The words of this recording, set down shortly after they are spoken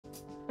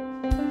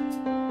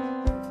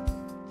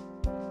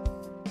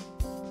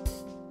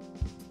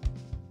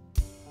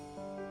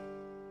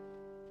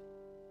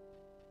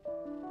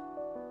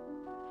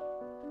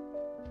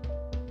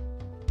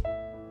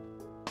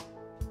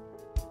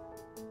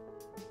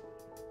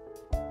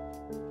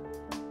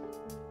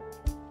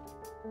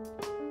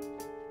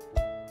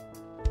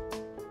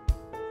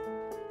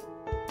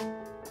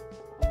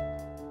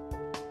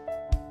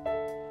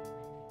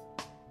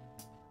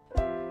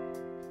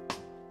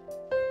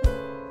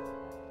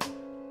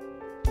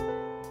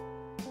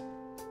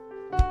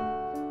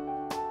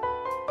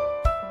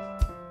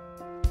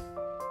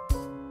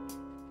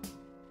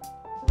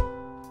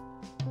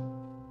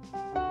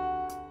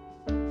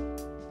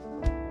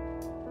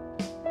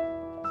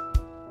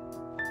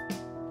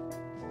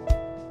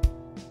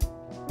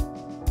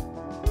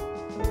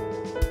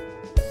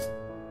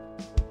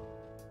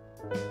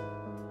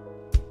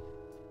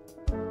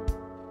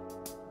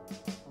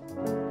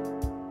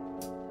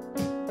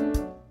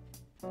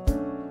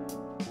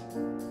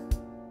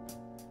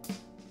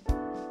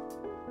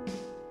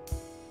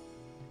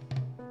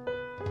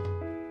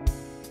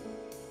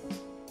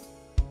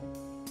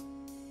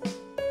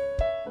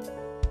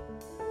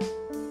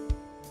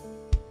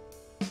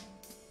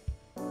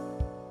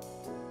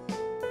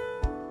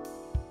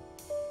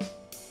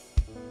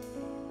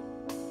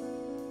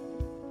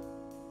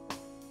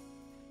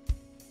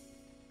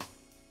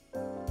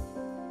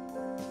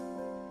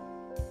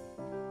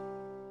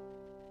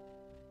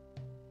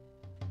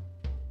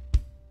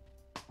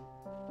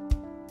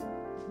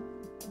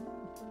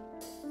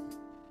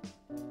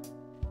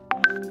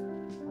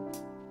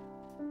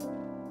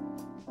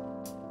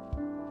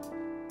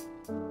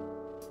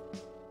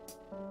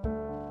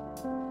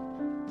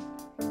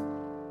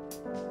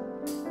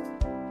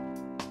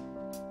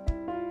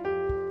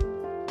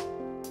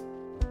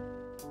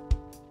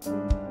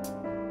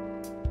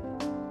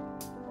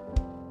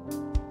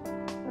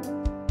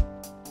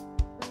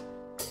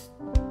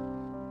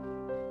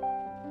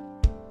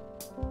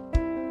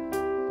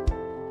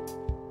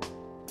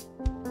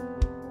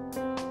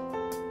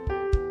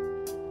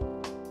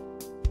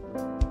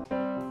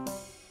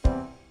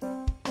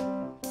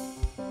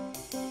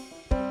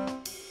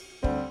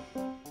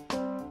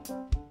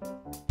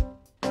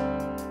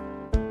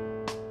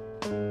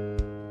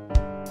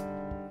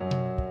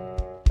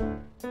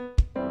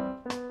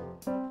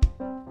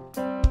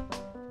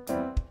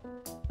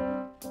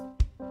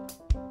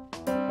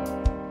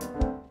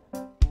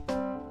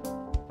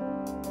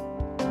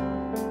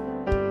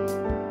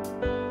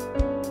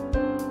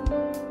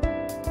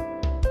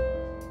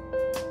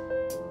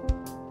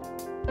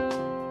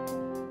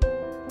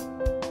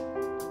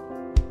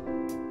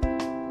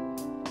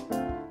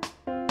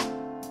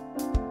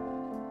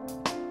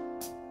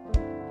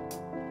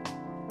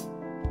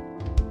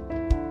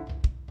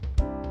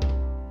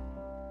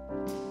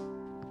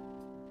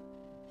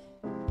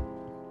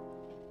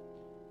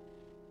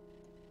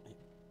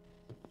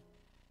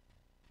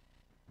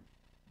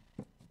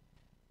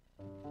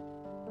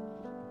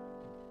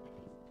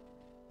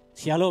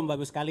Shalom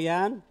Bapak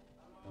sekalian.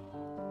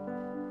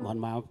 Mohon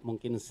maaf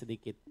mungkin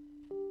sedikit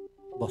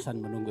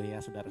bosan menunggu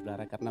ya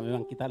saudara-saudara. Karena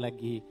memang kita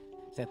lagi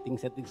setting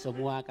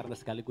semua karena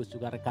sekaligus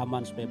juga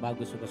rekaman supaya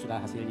bagus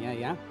saudara-saudara hasilnya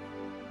ya.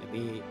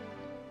 Jadi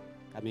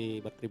kami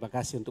berterima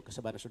kasih untuk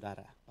kesabaran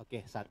saudara.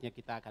 Oke, saatnya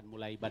kita akan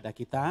mulai ibadah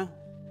kita.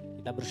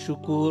 Kita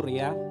bersyukur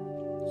ya.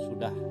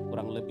 Sudah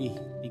kurang lebih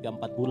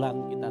 3-4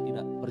 bulan kita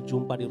tidak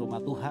berjumpa di rumah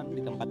Tuhan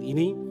di tempat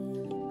ini.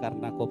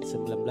 Karena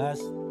COVID-19,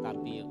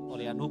 tapi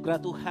oleh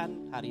anugerah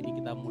Tuhan hari ini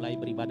kita mulai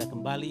beribadah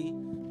kembali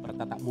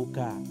bertatap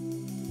muka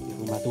di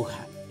rumah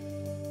Tuhan.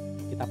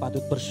 Kita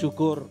patut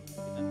bersyukur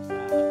kita bisa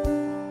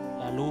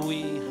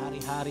lalui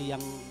hari-hari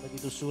yang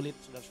begitu sulit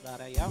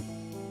saudara-saudara ya.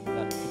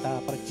 Dan kita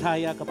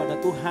percaya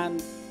kepada Tuhan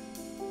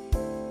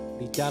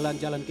di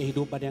jalan-jalan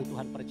kehidupan yang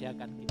Tuhan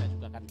percayakan kita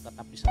juga akan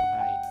tetap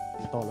disertai,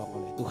 ditolong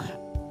oleh Tuhan.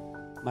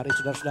 Mari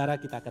saudara-saudara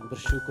kita akan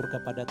bersyukur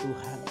kepada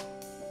Tuhan.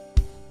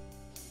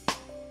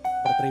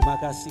 Berterima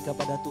kasih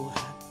kepada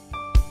Tuhan.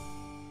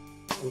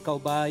 Engkau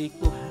baik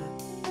Tuhan.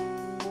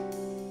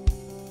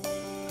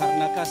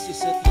 Karena kasih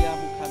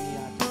setiamu kami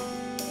ada.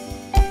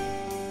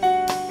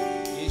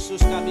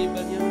 Yesus kami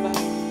menyembah.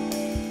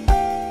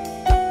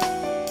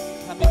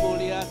 Kami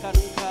muliakan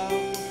Engkau.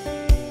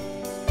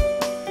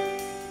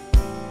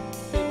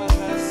 Terima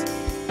kasih.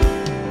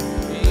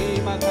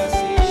 Terima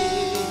kasih.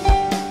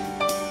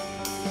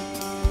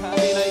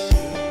 Kami naik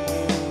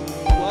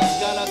buat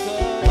segala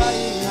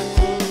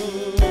kebaikan-Mu,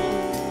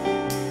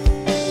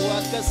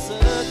 buat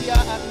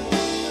kesetiaan-Mu,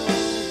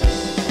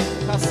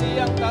 kasih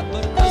yang tak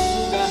pernah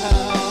sudah.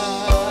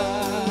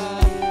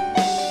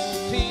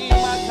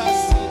 Terima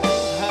kasih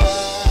Tuhan,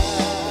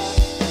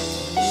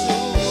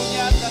 sungguh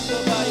nyata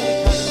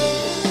kebaikan-Mu,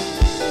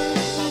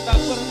 Kau tak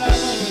pernah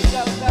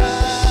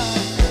meninggalkan,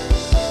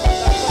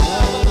 tak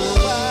pernah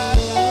melupakan.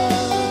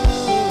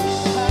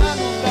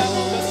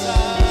 Anugerah-Mu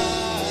besar,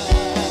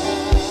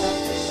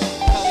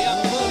 Kau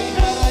yang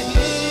melihara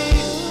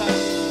hidup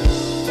kami.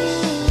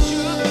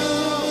 Syukur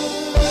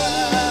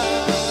Tuhan,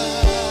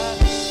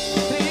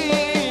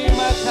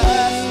 terima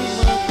kasih.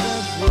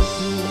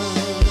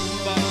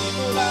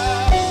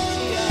 Bagimulah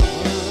pujian,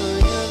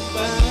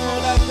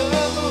 bagimulah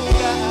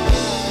kemuliaan.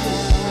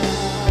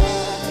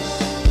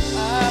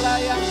 Allah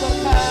yang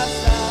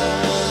perkasa,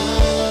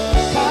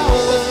 Kau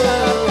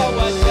besar, Kau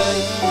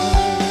ajaib.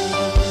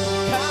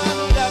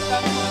 Kami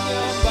datang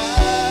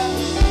menyembah,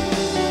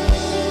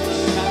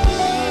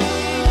 kami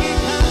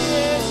tinggikan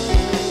Yesus.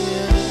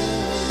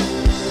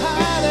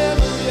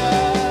 Haleluya.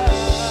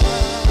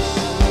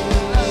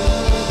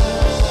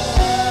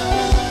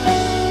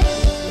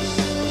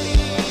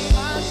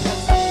 Terima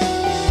kasih,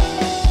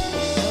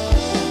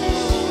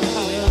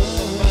 Kau yang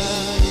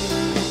terbaik,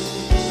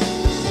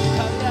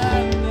 Kau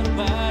yang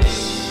terbaik.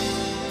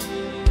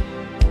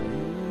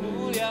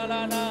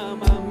 Mulialah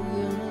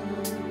nama-Mu.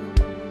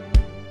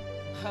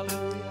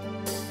 Haleluya.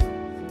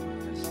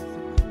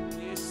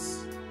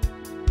 Yes,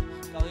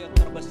 Kau yang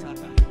terbesar,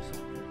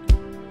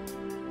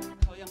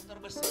 Kau yang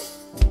terbesar.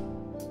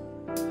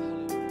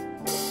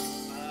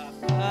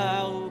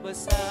 Kau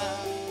besar,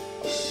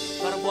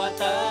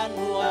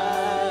 perbuatan-Mu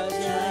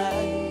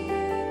ajaib,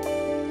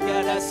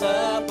 tiada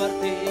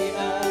seperti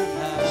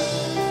Engkau,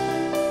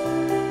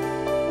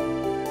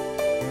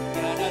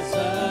 tiada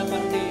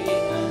seperti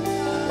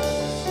Engkau.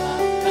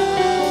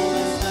 Kau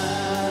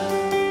besar,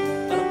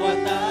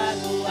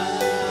 perbuatan-Mu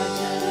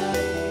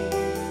ajaib,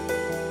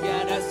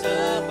 tiada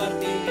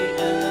seperti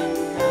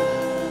Engkau,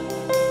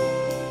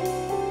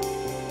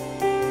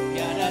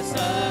 tiada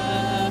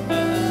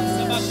seperti,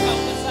 sebab Kau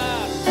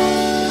besar.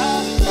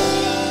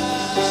 Haleluya.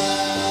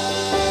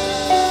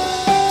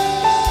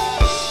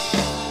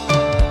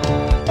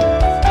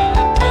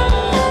 Sebab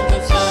Kau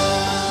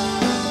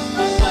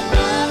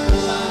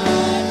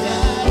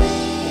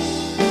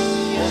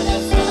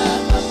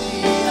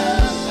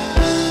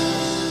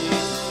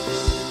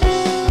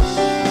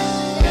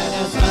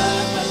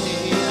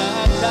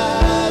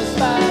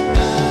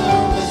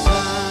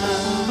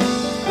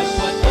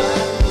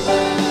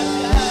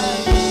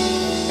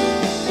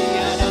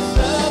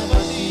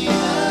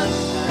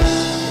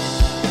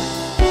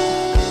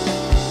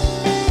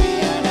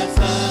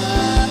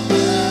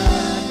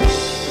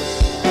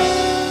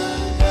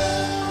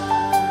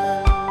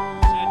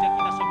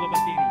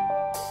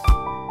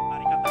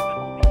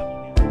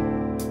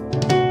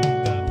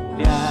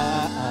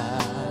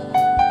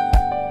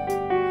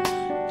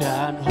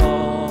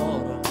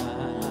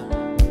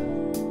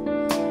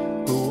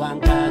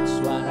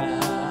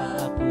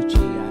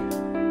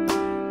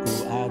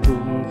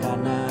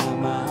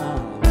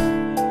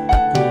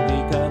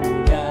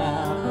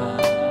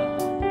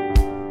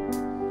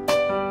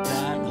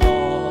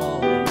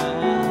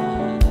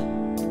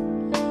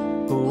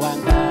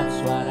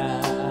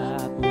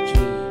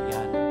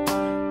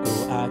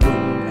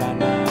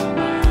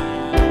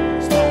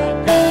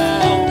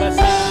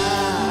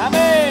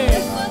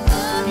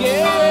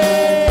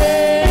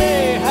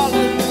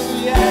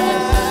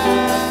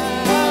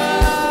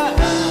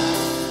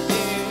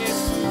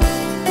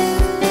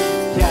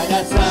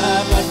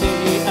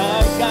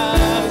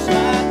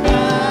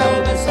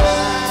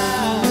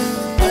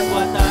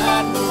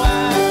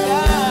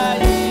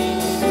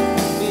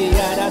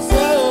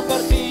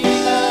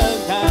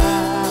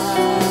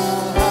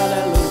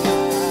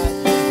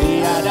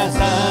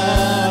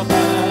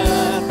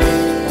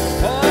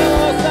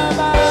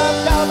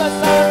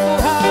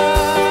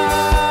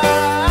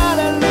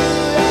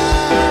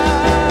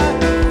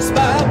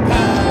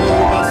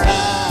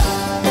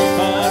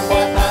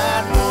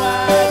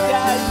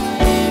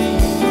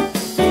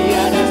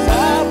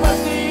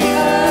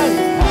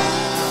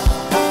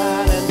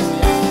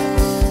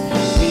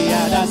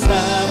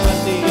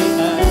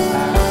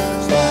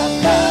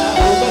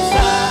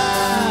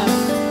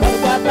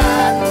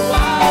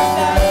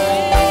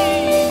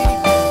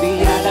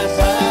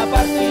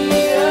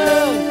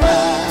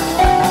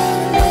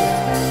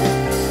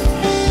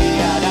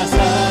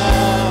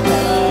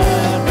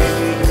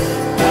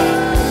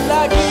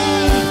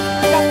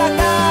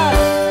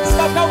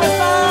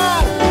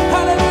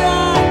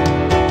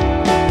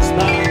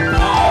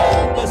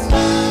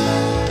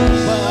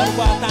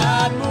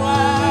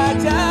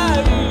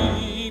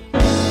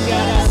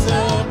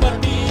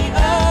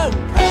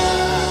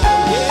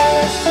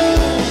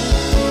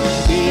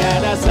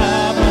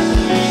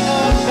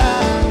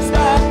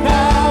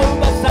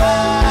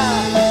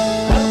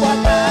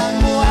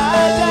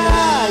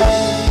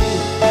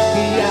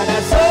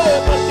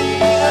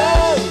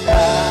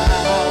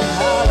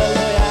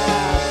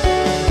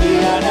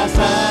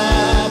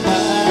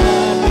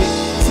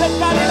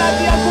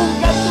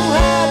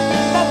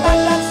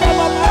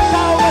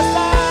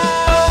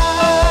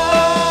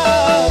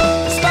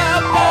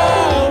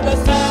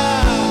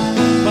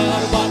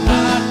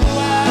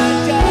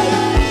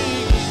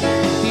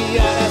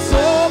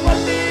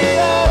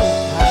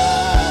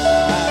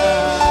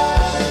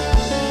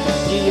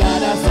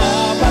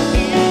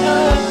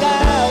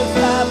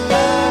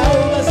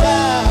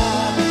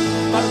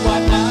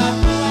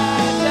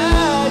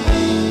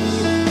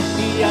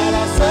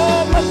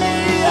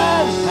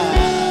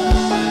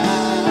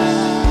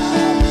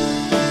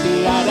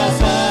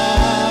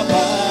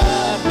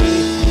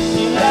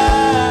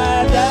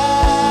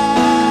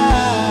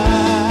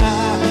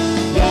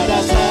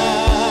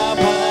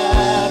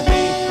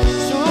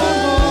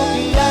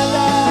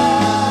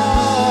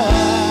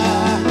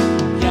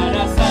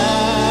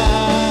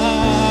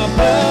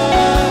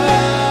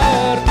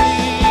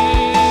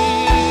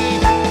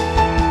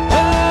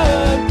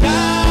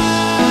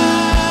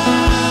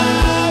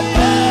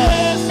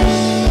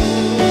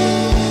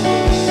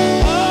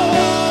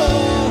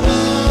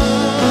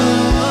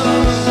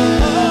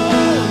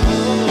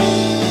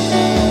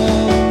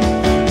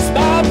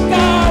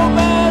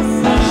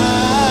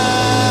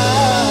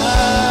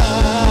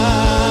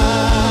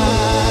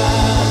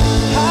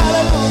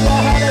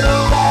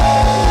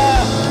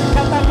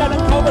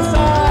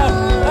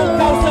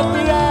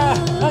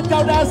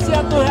Kau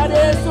dahsyat Tuhan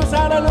Yesus,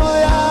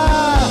 haleluya.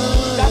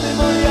 Kami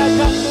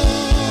muliakan-Mu,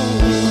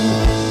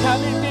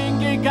 kami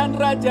tinggikan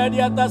Raja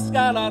di atas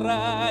segala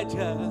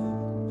raja.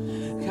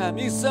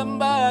 Kami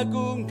sembah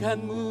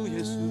agungkan-Mu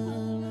Yesus.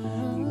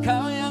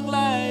 Engkau yang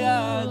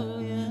layak,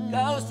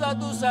 Kau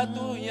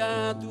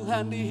satu-satunya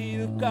Tuhan di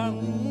hidup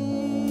kami.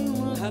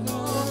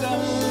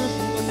 Anugerah-Mu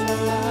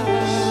besar,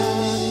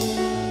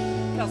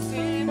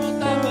 kasih-Mu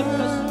tak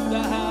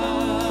berkesudahan.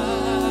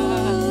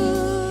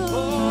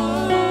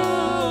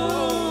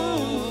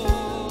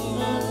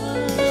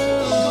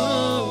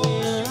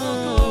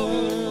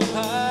 Syukur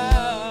Tuhan.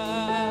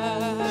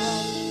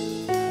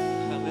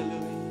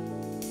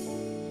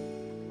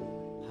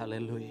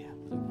 Haleluya.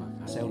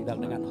 Saya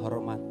undang dengan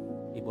hormat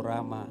Ibu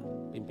Rama,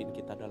 pimpin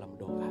kita dalam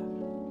doa.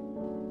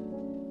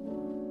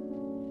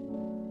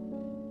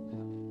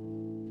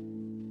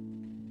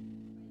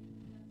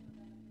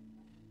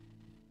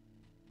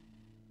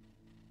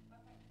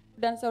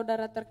 Dan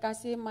saudara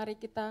terkasih, mari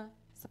kita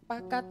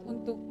sepakat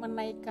untuk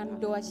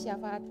menaikkan doa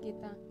syafaat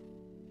kita.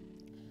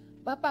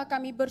 Bapa,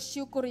 kami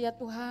bersyukur ya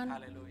Tuhan,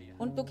 Haleluya.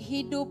 untuk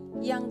hidup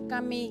yang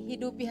kami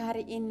hidupi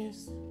hari ini.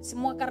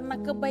 Semua karena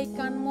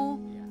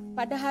kebaikan-Mu.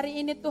 Pada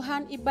hari ini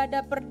Tuhan,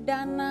 ibadah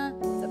perdana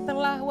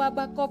setelah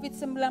wabah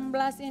COVID-19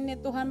 ini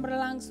Tuhan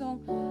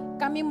berlangsung.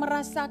 Kami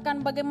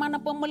merasakan bagaimana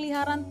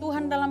pemeliharaan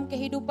Tuhan dalam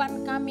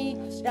kehidupan kami,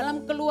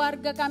 dalam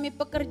keluarga kami,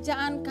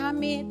 pekerjaan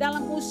kami,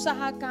 dalam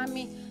usaha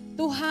kami.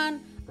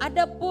 Tuhan,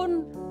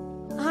 adapun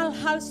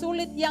hal-hal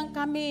sulit yang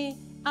kami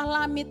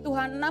alami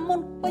Tuhan,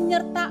 namun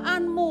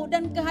penyertaan-Mu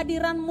dan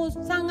kehadiran-Mu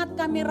sangat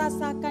kami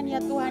rasakan ya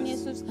Tuhan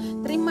Yesus.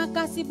 Terima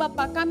kasih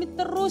Bapa, kami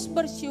terus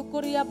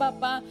bersyukur ya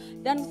Bapa.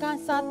 Dan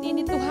saat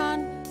ini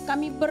Tuhan,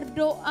 kami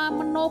berdoa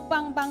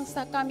menopang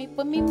bangsa kami,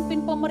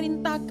 pemimpin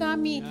pemerintah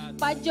kami,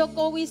 Pak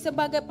Jokowi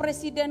sebagai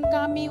presiden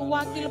kami,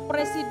 wakil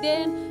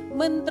presiden,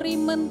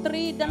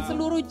 menteri-menteri dan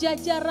seluruh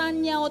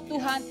jajarannya oh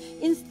Tuhan,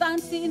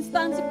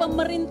 instansi-instansi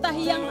pemerintah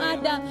yang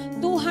ada,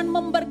 Tuhan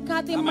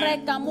memberkati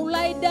mereka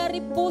mulai dari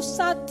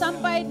pusat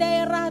sampai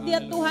daerah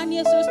ya Tuhan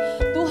Yesus.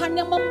 Tuhan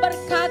yang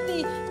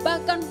memberkati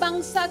bahkan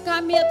bangsa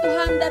kami ya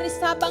Tuhan, dari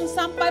Sabang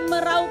sampai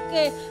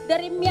Merauke,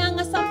 dari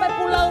Miangas sampai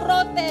Pulau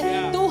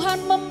Rote. Tuhan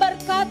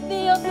memberkati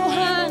ya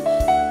Tuhan,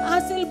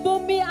 hasil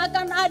bumi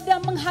akan ada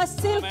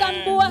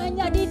menghasilkan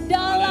buahnya di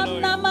dalam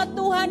nama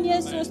Tuhan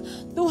Yesus.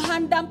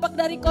 Tuhan, dampak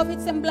dari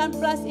COVID-19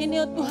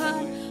 ini ya Tuhan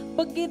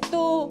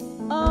begitu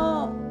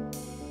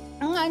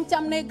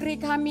mengancam negeri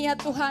kami ya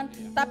Tuhan.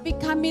 Tapi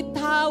kami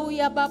tahu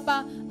ya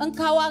Bapa,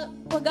 Engkau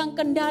pegang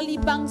kendali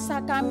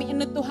bangsa kami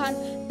ini Tuhan.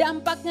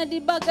 Dampaknya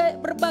di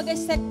berbagai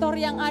sektor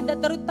yang ada,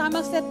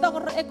 terutama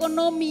sektor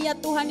ekonomi ya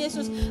Tuhan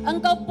Yesus.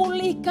 Engkau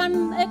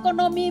pulihkan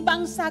ekonomi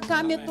bangsa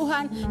kami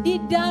Tuhan. Di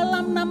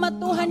dalam nama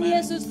Tuhan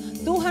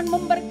Yesus, Tuhan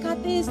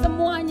memberkati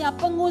semuanya,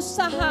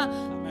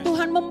 pengusaha,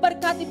 Tuhan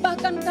memberkati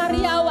bahkan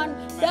karyawan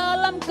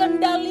dalam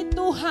kendali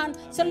Tuhan.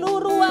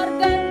 Seluruh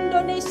warga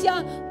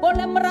Indonesia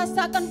boleh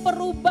merasakan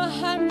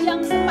perubahan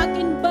yang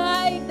semakin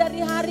baik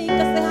dari hari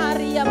ke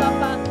hari ya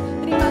Bapa.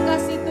 Terima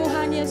kasih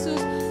Tuhan Yesus.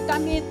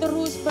 Kami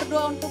terus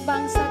berdoa untuk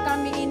bangsa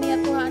kami ini ya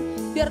Tuhan.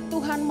 Biar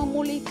Tuhan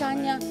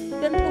memulihkannya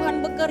dan Tuhan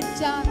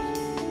bekerja.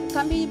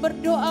 Kami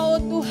berdoa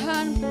oh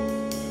Tuhan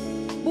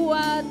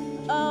buat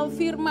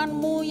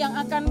firman-Mu yang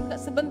akan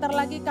sebentar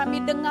lagi kami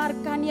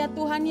dengarkan ya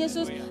Tuhan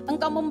Yesus.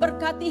 Engkau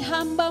memberkati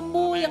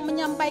hamba-Mu yang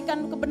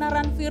menyampaikan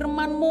kebenaran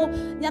firman-Mu.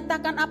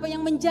 Nyatakan apa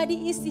yang menjadi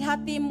isi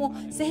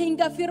hati-Mu,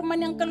 sehingga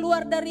firman yang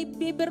keluar dari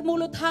bibir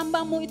mulut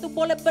hamba-Mu itu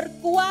boleh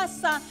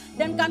berkuasa.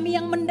 Dan kami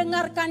yang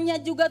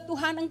mendengarkannya juga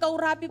Tuhan, Engkau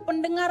rapi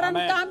pendengaran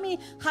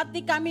kami.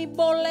 Hati kami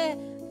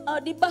boleh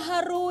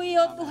dibaharui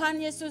oh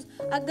Tuhan Yesus,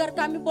 agar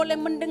kami boleh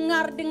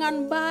mendengar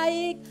dengan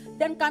baik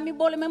dan kami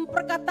boleh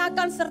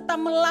memperkatakan serta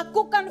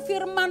melakukan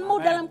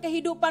firman-Mu dalam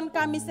kehidupan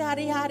kami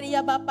sehari-hari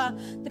ya Bapa.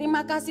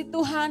 Terima kasih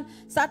Tuhan.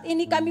 Saat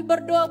ini kami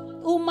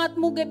berdoa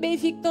umat-Mu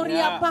GBI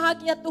Victoria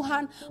Pahak ya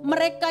Tuhan.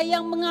 Mereka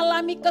yang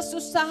mengalami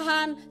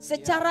kesusahan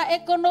secara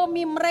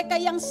ekonomi,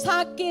 mereka yang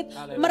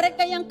sakit,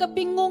 mereka yang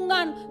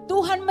kebingungan,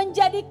 Tuhan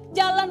menjadi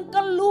jalan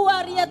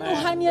keluar ya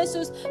Tuhan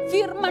Yesus.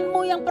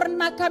 Firman-Mu yang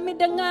pernah kami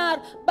dengar,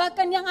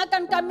 bahkan yang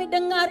akan kami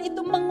dengar itu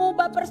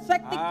mengubah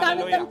perspektif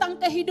kami tentang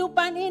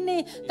kehidupan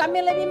ini.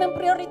 Kami lebih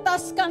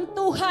memprioritaskan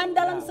Tuhan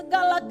dalam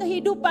segala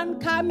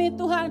kehidupan kami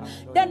Tuhan.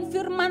 Dan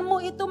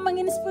firman-Mu itu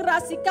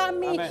menginspirasi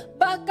kami,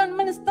 bahkan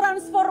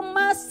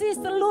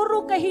mentransformasi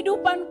seluruh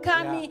kehidupan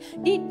kami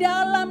di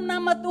dalam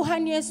nama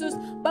Tuhan Yesus.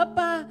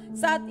 Bapa,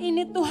 saat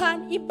ini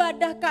Tuhan,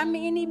 ibadah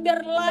kami ini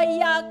biar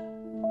layak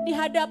di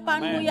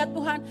hadapan-Mu ya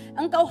Tuhan.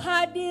 Engkau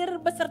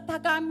hadir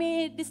beserta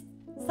kami di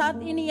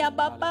saat ini ya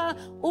Bapa.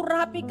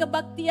 Urapi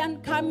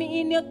kebaktian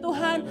kami ini ya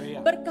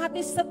Tuhan.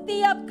 Berkati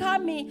setiap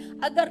kami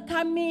agar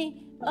kami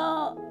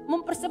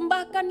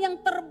mempersembahkan yang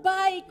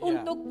terbaik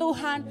untuk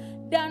Tuhan.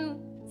 Dan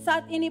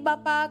saat ini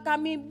Bapa,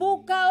 kami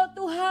buka oh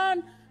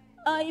Tuhan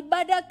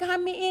ibadah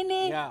kami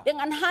ini Ya.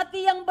 dengan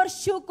hati yang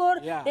bersyukur,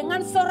 Ya.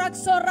 dengan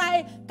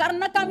sorak-sorai,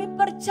 karena kami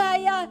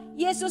percaya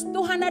Yesus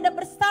Tuhan ada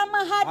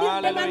bersama hadir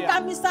dengan Haleluya.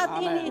 kami saat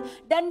Amen. ini.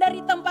 Dan dari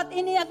tempat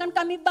ini akan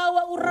kami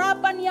bawa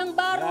urapan yang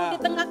baru Ya. di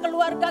tengah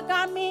keluarga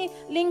kami,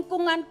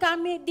 lingkungan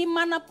kami,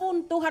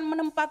 dimanapun Tuhan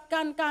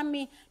menempatkan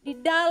kami. Di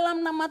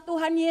dalam nama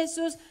Tuhan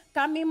Yesus,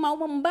 kami mau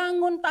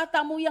membangun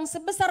tatamu yang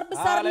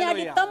sebesar-besarnya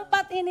di Haleluya.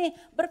 tempat ini.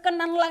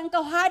 Berkenanlah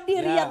Engkau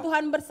hadir Ya. ya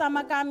Tuhan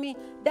bersama kami.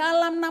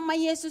 Dalam nama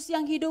Yesus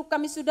yang hidup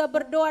kami sudah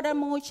berdoa dan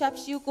mengucap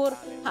syukur.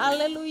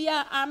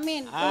 Haleluya,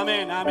 amin.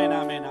 Amin, amin,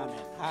 amin,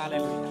 amin.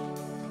 Haleluya.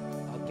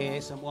 Oke,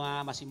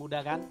 semua masih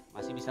muda kan?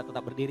 Masih bisa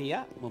tetap berdiri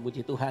ya,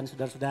 memuji Tuhan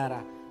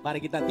saudara-saudara. Mari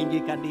kita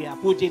tinggikan Dia,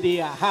 puji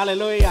Dia.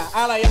 Haleluya,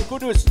 Allah yang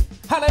kudus.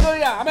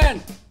 Haleluya, amin.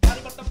 Mari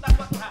bertepuk tangan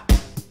buat Tuhan.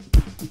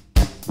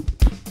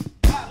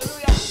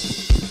 Haleluya.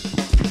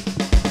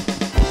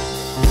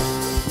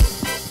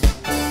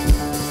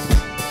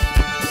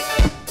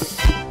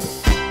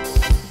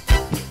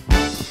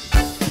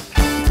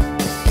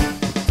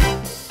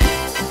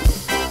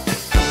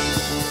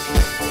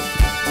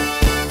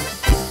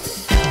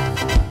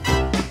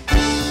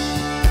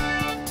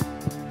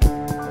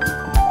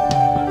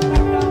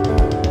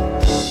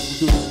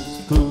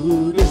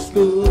 Kudus,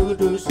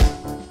 kudus,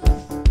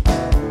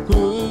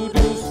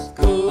 kudus,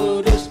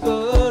 kudus,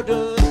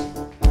 kudus,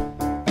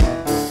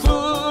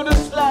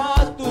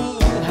 kuduslah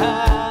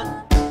Tuhan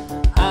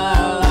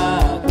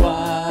Allah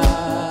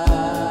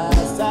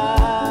kuasa.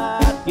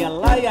 Dia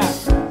layak,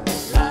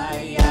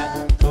 layak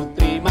untuk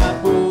terima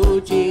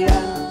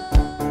pujian,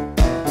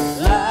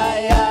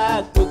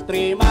 layak untuk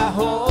terima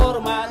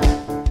hormat.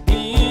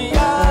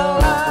 Dia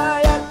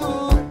layak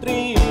untuk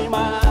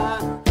terima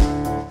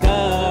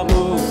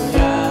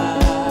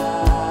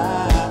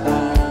kemuliaan.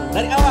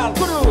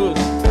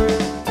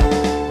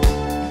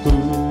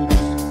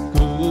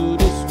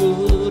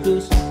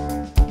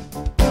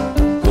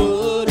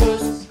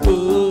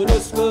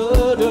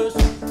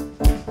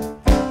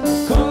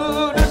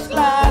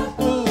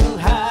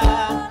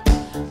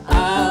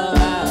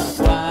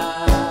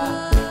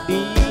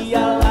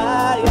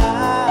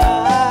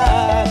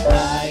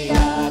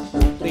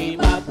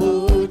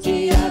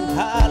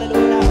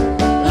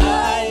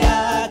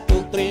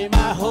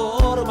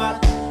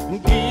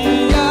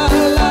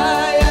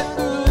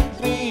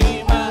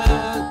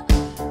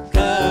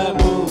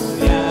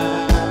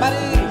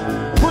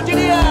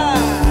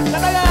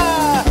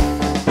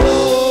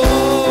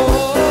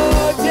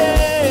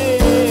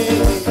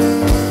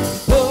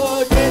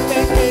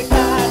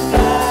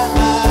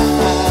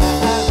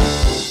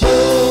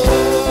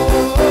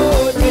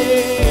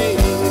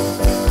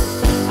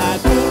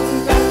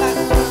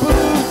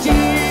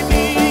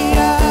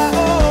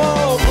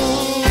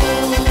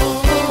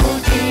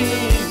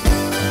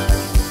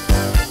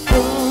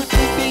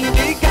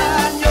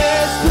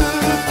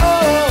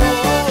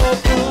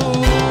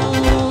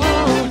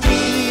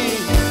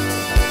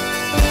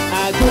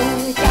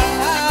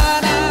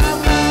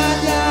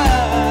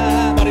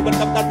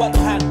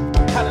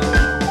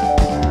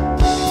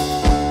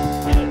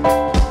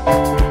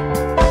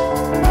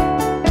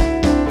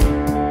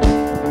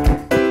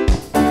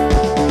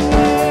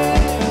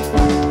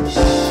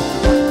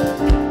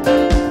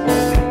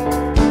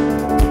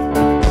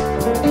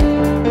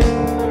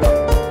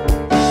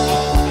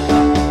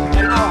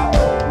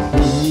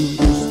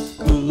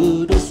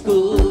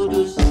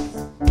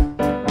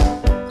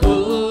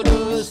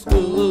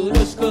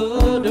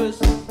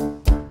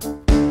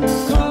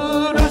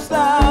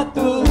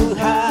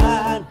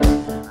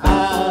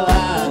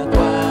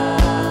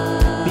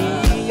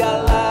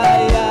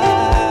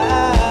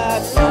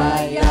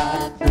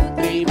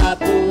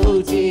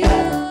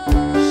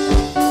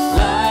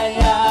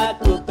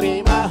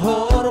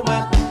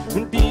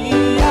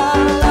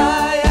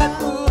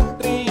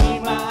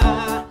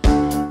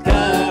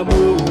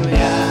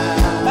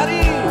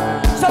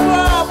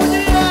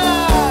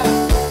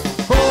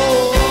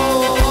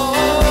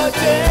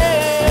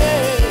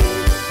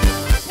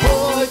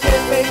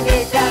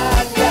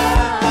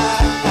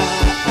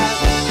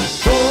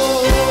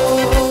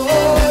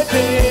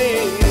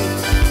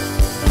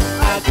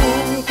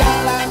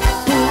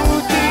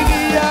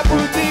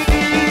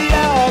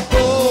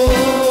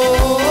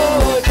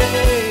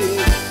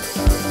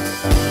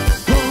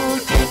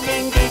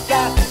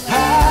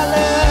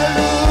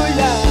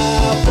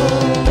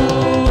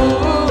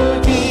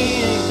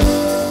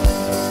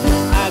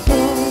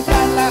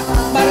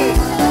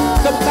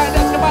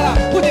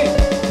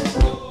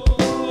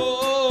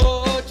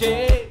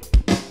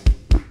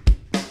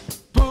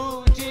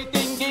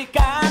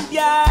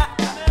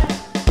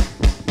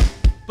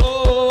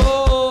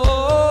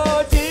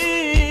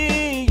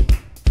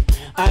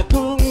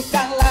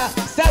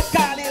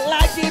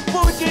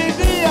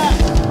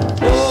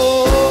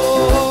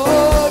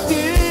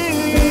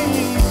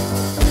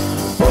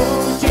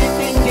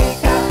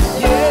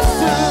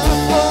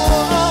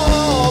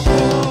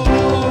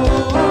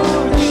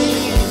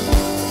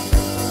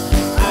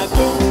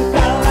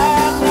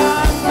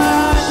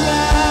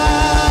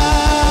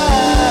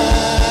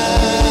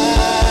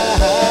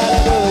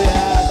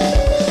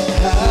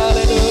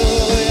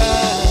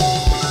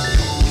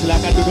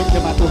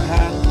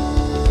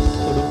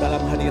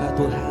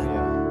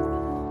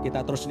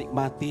 terus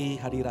nikmati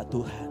hadirat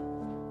Tuhan.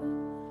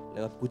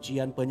 Lewat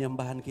pujian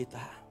penyembahan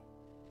kita.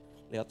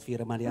 Lewat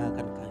firman yang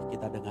akan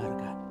kita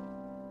dengarkan.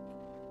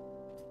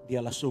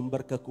 Dialah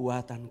sumber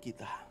kekuatan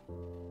kita.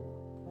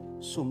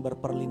 Sumber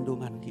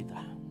perlindungan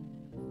kita.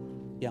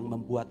 Yang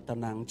membuat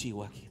tenang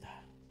jiwa kita.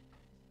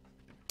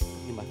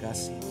 Terima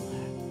kasih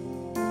Tuhan.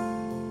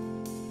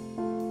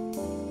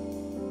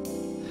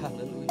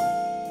 Haleluya.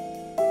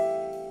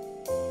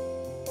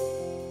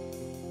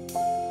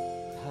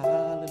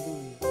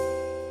 Haleluya.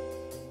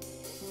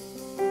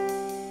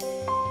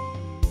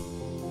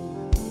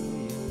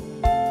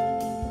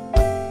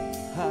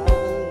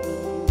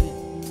 Haleluya.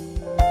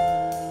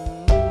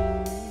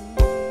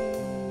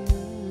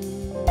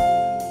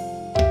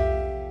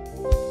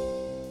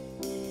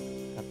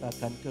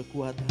 Katakan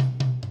kekuatan.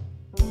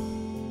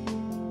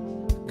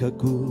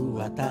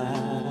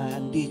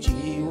 Kekuatan di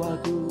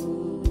jiwaku,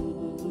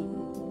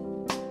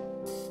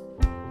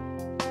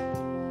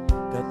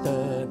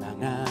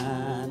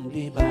 ketenangan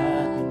di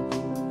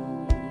batinku,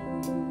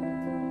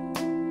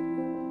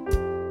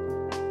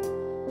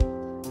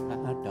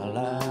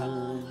 adalah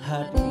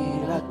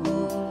hadiratmu,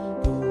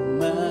 ku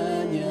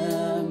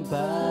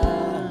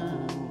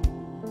menyembahmu,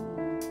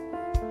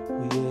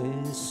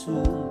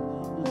 Yesus.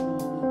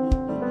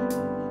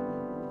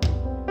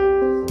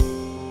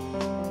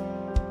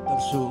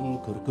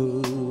 Tersungkurku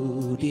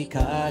di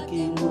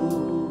kakimu,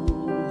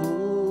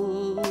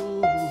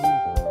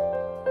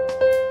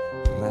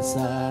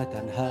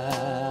 rasakan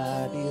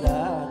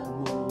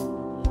hadiratmu,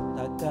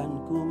 takkan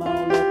ku mau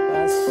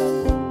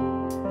lepaskanmu,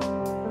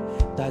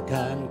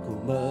 takkan ku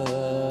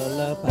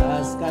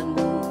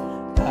melepaskanmu,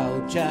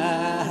 kau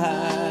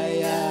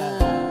cahaya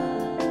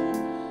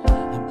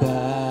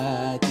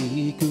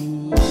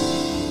bagiku,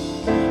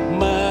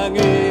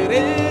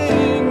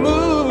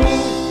 mengiringmu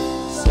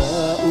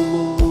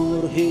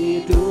seumur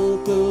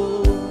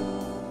hidupku,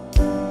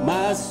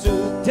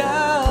 masuk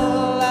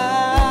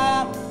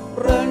dalam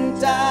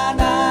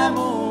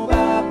rencanamu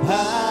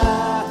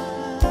Bapa,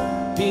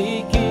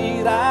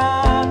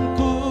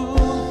 pikiranku,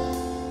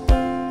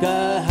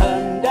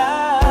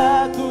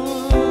 kehendakku,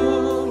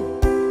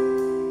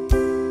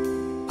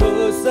 ku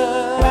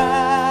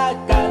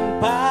serahkan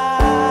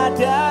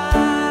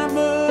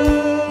padamu,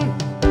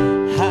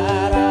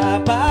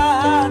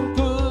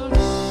 harapanku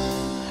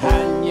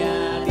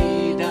hanya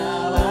di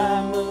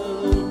dalammu,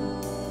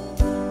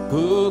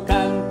 ku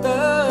kan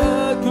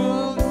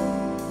teguh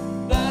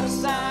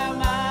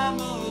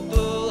bersamamu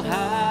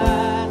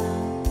Tuhan,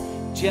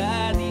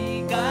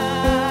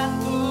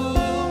 jadikanku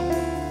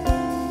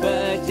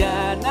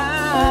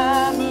bejanamu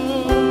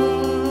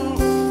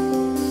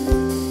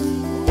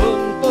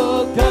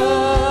untuk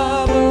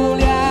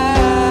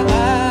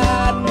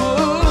kemuliaan-Mu.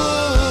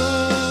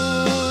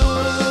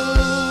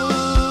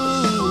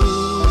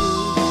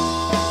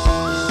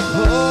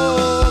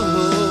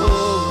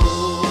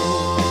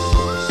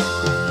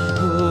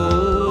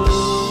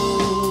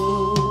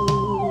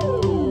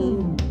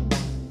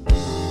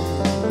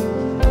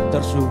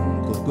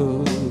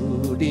 Tersungkurku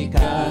di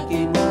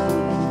kakimu,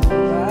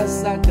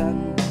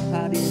 rasakan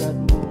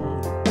hadirat-Mu,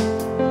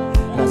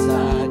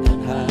 rasakan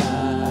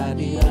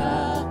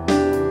hadirat-Mu,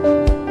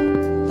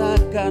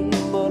 takkan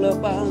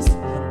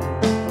melepaskanmu,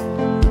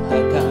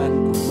 takkan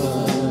ku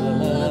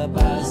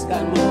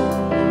melepaskanmu,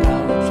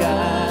 kau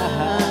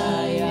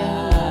cahaya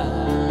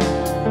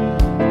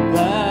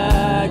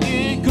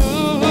bagiku,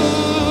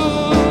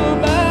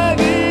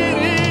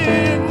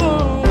 mengiringmu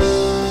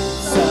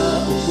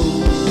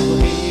seumur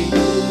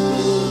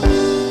hidup,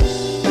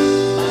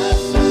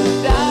 masuk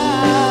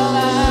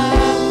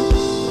dalam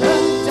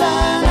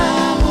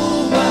rencanamu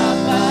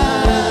Bapa,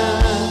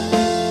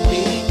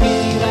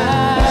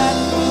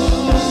 pikiranku,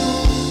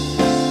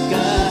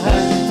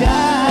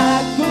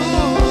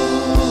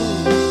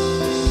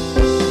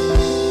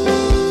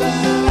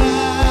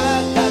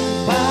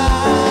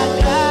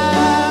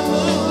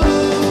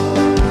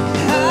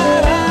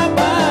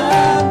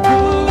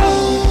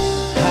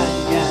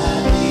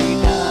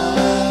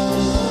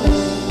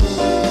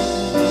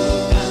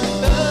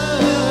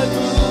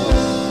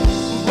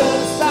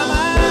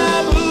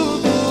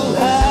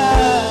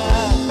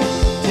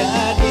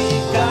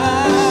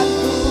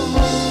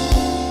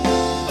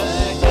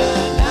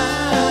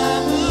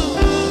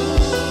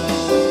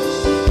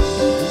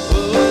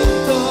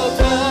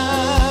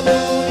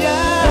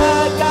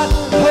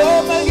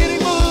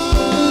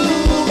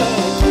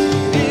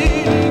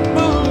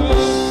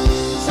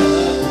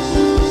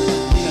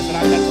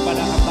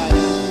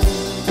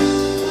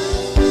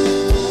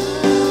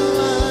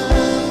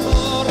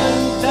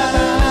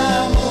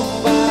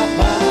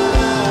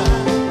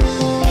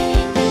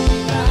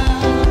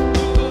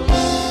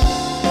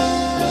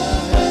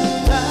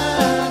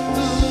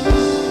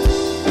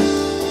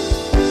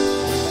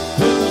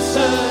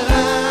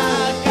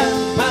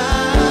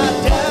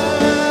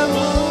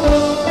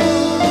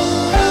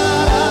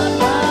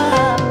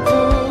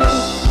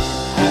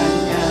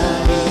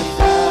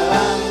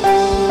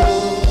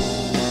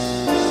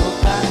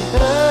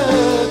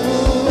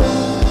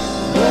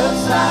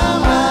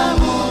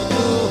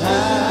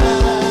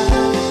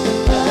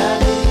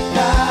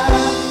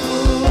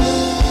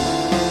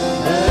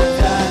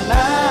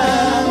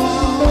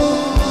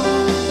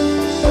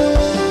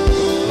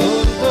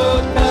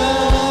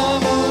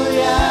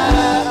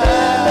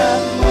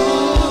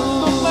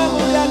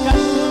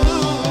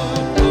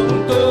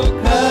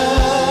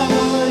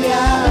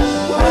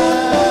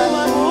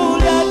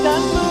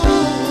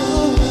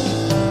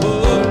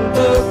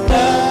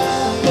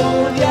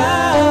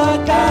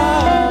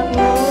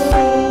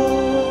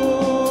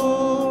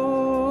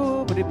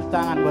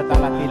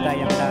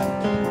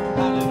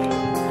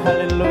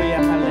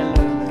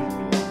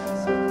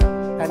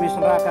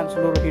 serahkan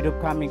seluruh hidup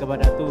kami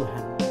kepada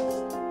Tuhan.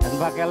 Dan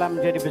pakailah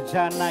menjadi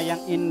bejana yang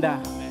indah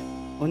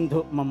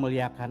untuk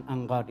memuliakan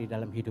Engkau di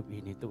dalam hidup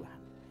ini Tuhan.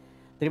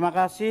 Terima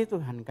kasih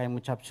Tuhan, kami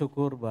mengucap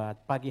syukur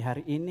buat pagi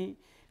hari ini.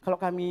 Kalau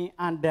kami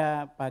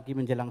ada pagi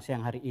menjelang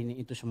siang hari ini,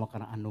 itu semua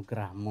karena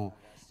anugerah-Mu.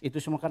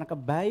 Itu semua karena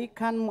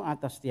kebaikan-Mu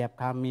atas setiap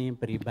kami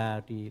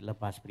pribadi,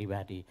 lepas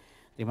pribadi.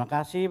 Terima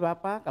kasih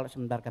Bapak, kalau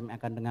sebentar kami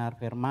akan dengar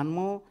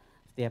firman-Mu.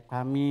 Setiap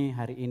kami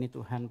hari ini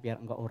Tuhan,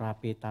 biar Engkau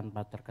urapi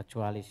tanpa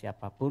terkecuali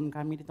siapapun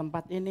kami di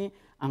tempat ini.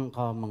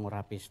 Engkau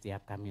mengurapi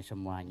setiap kami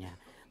semuanya.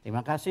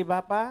 Terima kasih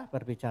Bapak,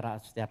 berbicara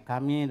setiap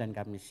kami dan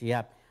kami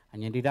siap.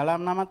 Hanya di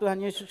dalam nama Tuhan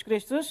Yesus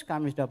Kristus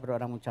kami sudah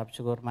berdoa dan mengucap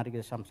syukur. Mari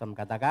kita sama-sama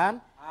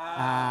katakan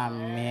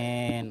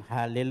amin.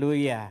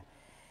 Haleluya.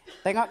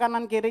 Tengok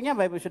kanan kirinya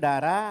Bapak Ibu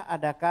Saudara,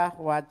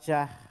 adakah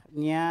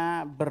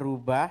wajahnya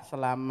berubah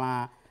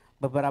selama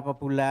beberapa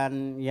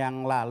bulan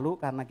yang lalu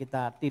karena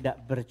kita tidak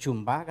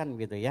berjumpa kan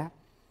gitu ya.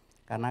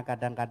 Karena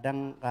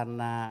kadang-kadang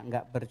karena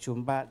nggak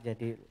berjumpa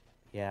jadi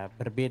ya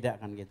berbeda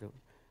kan gitu.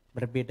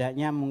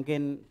 Berbedanya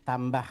mungkin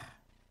tambah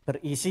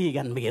berisi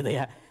kan begitu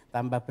ya.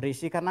 Tambah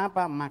berisi karena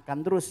apa?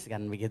 Makan terus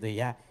kan begitu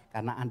ya.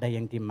 Karena ada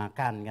yang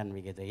dimakan kan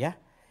begitu ya.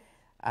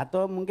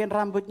 Atau mungkin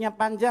rambutnya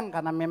panjang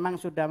karena memang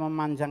sudah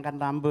memanjangkan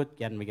rambut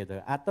kan begitu.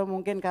 Atau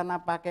mungkin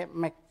karena pakai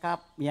make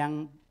up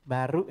yang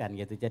baru kan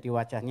gitu. Jadi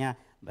wajahnya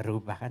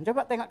berubah kan.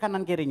 Coba tengok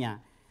kanan kirinya.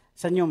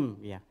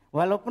 Senyum ya.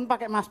 Walaupun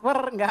pakai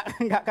masker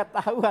enggak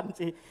ketahuan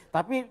sih.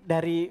 Tapi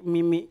dari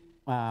mimik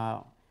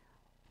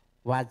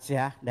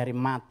wajah, dari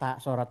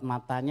mata, sorot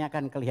matanya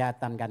kan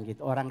kelihatan kan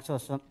gitu. Orang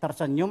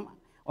tersenyum,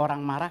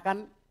 orang marah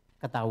kan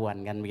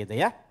ketahuan kan begitu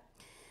ya.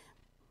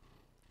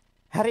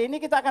 Hari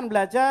ini kita akan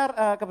belajar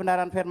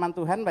kebenaran firman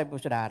Tuhan Bapak Ibu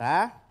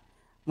Saudara.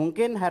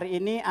 Mungkin hari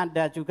ini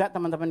ada juga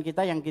teman-teman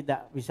kita yang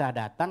tidak bisa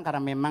datang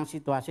karena memang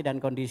situasi dan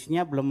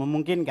kondisinya belum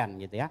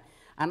memungkinkan gitu ya.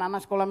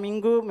 Anak-anak sekolah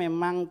minggu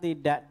memang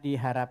tidak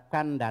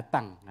diharapkan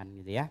datang kan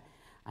gitu ya.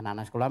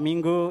 Anak-anak sekolah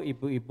minggu,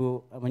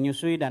 ibu-ibu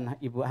menyusui dan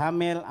ibu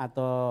hamil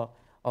atau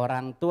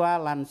orang tua,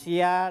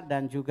 lansia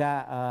dan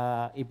juga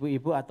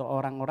ibu-ibu atau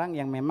orang-orang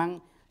yang memang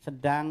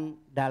sedang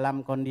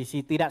dalam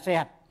kondisi tidak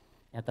sehat.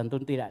 Ya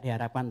tentu tidak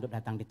diharapkan untuk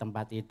datang di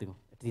tempat itu,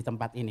 di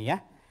tempat ini ya.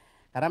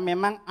 Karena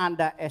memang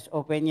ada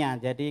SOP-nya,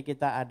 jadi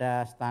kita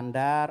ada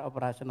standar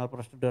operasional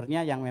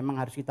prosedurnya yang memang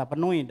harus kita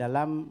penuhi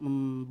dalam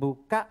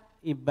membuka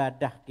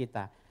ibadah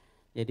kita.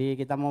 Jadi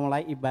kita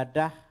memulai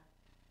ibadah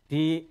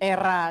di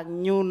era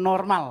new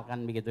normal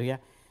kan begitu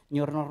ya.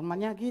 New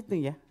normalnya gitu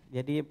ya,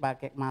 jadi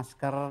pakai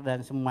masker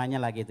dan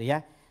semuanya lah gitu ya.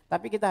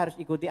 Tapi kita harus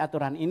ikuti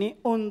aturan ini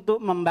untuk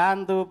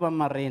membantu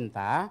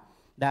pemerintah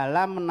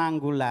dalam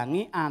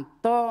menanggulangi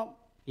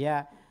atau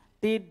ya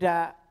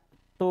tidak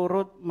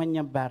turut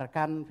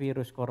menyebarkan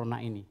virus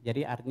corona ini.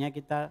 Jadi artinya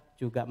kita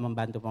juga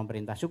membantu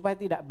pemerintah supaya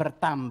tidak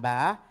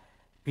bertambah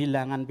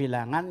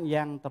bilangan-bilangan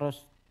yang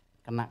terus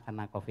kena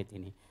COVID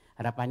ini.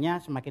 Harapannya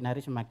semakin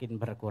hari semakin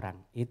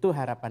berkurang. Itu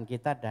harapan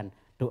kita dan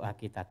doa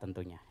kita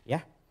tentunya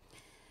ya.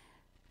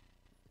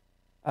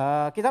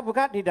 Kita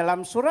buka di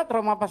dalam surat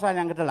Roma pasal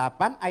yang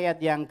ke-8 ayat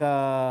yang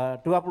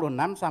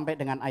ke-26 sampai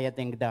dengan ayat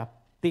yang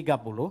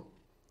ke-30.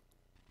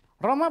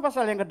 Roma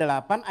pasal yang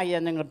ke-8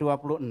 ayat yang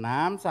ke-26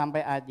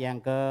 sampai ayat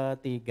yang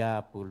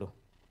ke-30.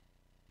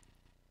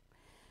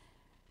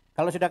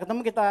 Kalau sudah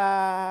ketemu kita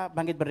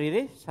bangkit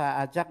berdiri,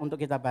 saya ajak untuk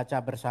kita baca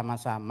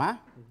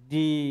bersama-sama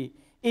di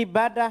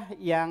ibadah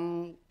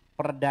yang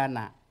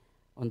perdana.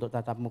 Untuk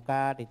tatap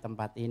muka di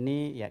tempat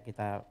ini ya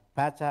kita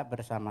baca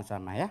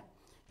bersama-sama ya.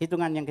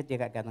 Hitungan yang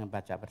ketiga kita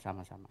baca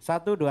bersama-sama.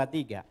 1, 2,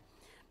 3.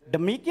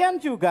 Demikian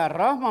juga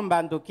Roh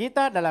membantu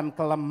kita dalam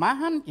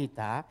kelemahan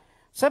kita,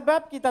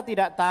 sebab kita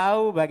tidak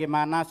tahu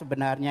bagaimana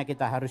sebenarnya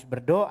kita harus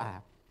berdoa.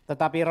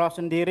 Tetapi Roh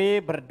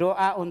sendiri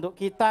berdoa untuk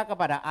kita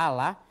kepada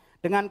Allah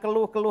dengan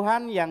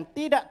keluh-keluhan yang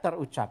tidak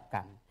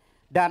terucapkan.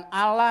 Dan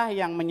Allah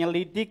yang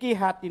menyelidiki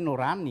hati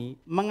nurani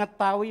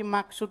mengetahui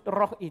maksud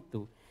Roh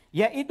itu,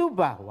 yaitu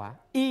bahwa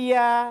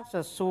ia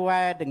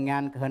sesuai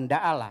dengan kehendak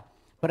Allah.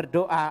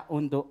 Berdoa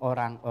untuk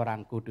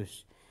orang-orang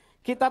kudus.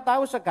 Kita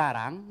tahu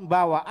sekarang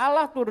bahwa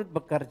Allah turut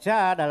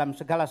bekerja dalam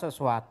segala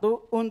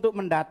sesuatu untuk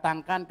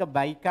mendatangkan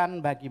kebaikan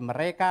bagi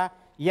mereka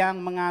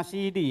yang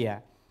mengasihi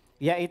Dia,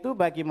 yaitu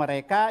bagi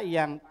mereka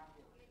yang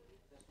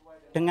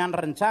dengan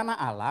rencana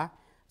Allah,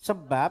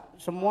 sebab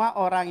semua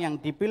orang yang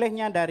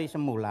dipilihnya dari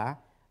semula,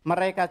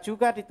 mereka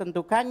juga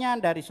ditentukannya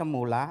dari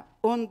semula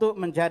untuk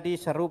menjadi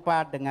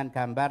serupa dengan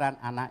gambaran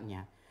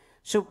anaknya.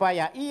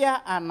 Supaya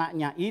ia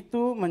anaknya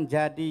itu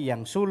menjadi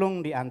yang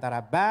sulung di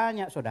antara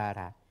banyak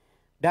saudara.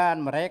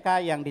 Dan mereka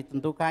yang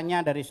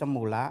ditentukannya dari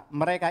semula,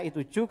 mereka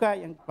itu juga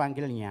yang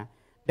dipanggilnya.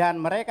 Dan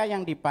mereka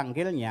yang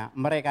dipanggilnya,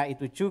 mereka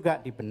itu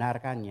juga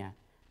dibenarkannya.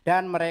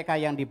 Dan mereka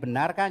yang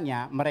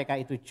dibenarkannya, mereka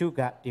itu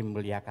juga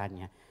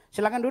dimuliakannya.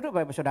 Silakan duduk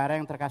Bapak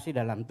Saudara yang terkasih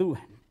dalam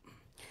Tuhan.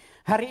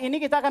 Hari ini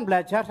kita akan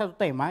belajar satu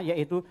tema,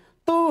 yaitu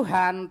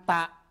Tuhan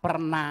tak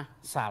pernah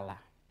salah.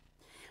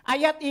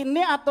 Ayat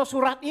ini atau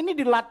surat ini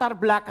dilatar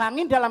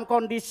belakangi dalam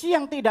kondisi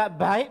yang tidak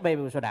baik Bapak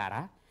Ibu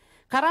Saudara.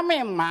 Karena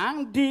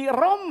memang di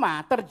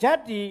Roma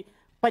terjadi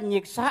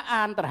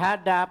penyiksaan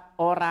terhadap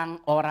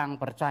orang-orang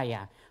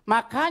percaya.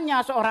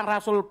 Makanya seorang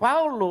Rasul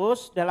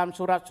Paulus dalam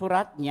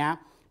surat-suratnya,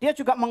 dia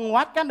juga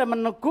menguatkan dan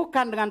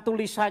meneguhkan dengan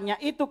tulisannya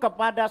itu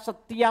kepada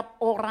setiap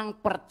orang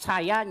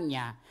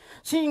percayanya.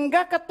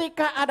 Sehingga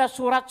ketika ada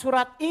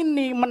surat-surat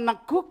ini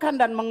meneguhkan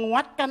dan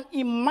menguatkan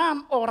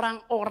iman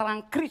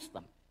orang-orang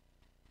Kristen.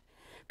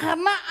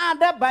 Karena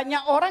ada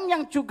banyak orang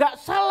yang juga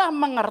salah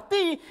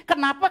mengerti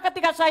kenapa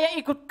ketika saya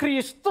ikut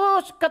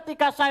Kristus,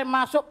 ketika saya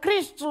masuk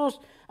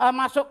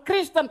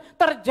Kristen,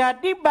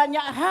 terjadi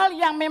banyak hal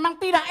yang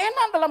memang tidak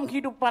enak dalam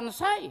kehidupan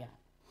saya.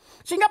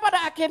 Sehingga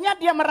pada akhirnya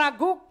dia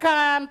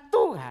meragukan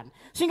Tuhan.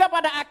 Sehingga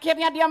pada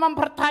akhirnya dia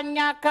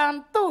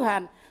mempertanyakan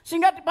Tuhan.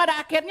 Sehingga pada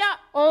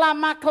akhirnya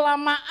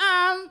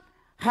lama-kelamaan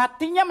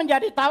hatinya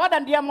menjadi tawar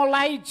dan dia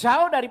mulai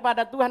jauh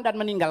daripada Tuhan dan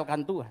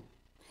meninggalkan Tuhan.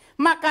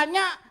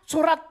 Makanya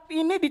surat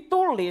ini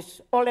ditulis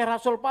oleh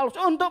Rasul Paulus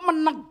untuk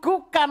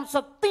meneguhkan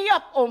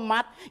setiap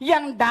umat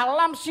yang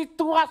dalam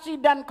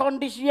situasi dan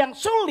kondisi yang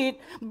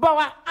sulit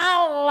bahwa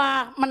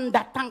Allah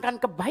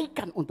mendatangkan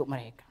kebaikan untuk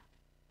mereka.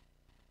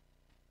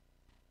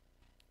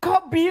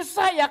 Kok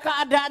bisa ya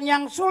keadaan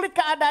yang sulit,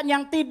 keadaan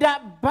yang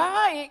tidak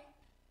baik,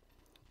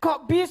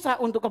 kok bisa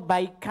untuk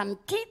kebaikan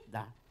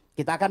kita?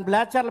 Kita akan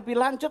belajar lebih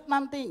lanjut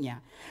nantinya.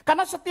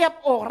 Karena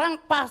setiap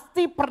orang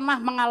pasti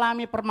pernah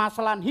mengalami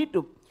permasalahan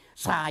hidup.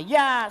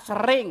 Saya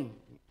sering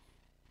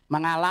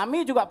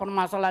mengalami juga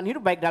permasalahan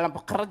hidup baik dalam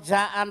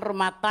pekerjaan,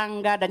 rumah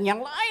tangga dan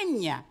yang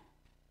lainnya.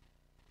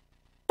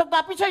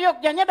 Tetapi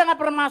seyogyanya dengan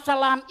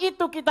permasalahan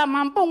itu kita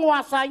mampu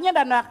menguasainya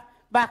dan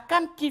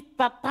bahkan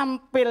kita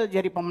tampil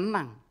jadi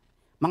pemenang.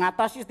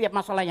 Mengatasi setiap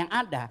masalah yang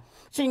ada.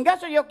 Sehingga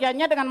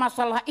seyogyanya dengan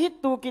masalah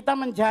itu kita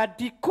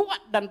menjadi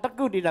kuat dan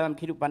teguh di dalam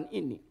kehidupan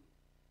ini.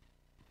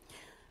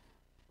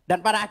 Dan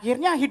pada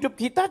akhirnya hidup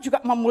kita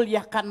juga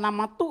memuliakan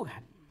nama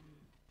Tuhan.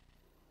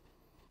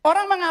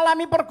 Orang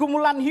mengalami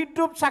pergumulan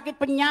hidup, sakit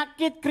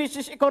penyakit,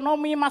 krisis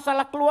ekonomi,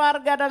 masalah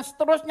keluarga dan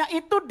seterusnya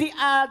itu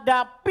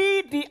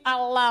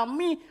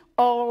dialami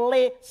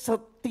oleh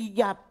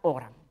setiap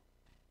orang.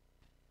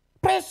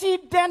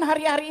 Presiden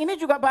hari-hari ini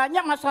juga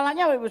banyak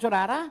masalahnya Bapak Ibu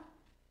Saudara.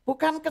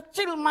 Bukan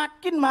kecil,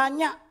 makin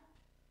banyak.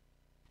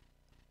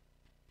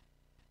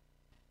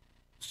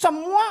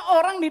 Semua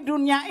orang di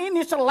dunia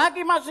ini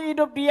selagi masih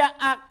hidup dia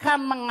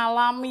akan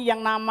mengalami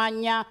yang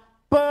namanya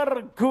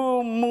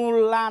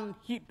pergumulan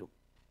hidup.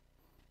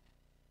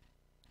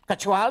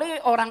 Kecuali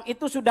orang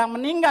itu sudah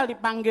meninggal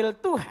dipanggil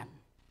Tuhan.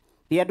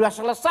 Dia sudah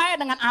selesai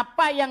dengan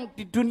apa yang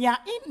di dunia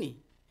ini.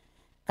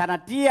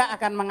 Karena dia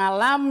akan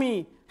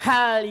mengalami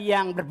hal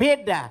yang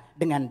berbeda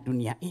dengan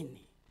dunia ini.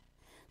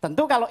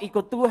 Tentu kalau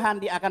ikut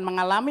Tuhan dia akan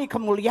mengalami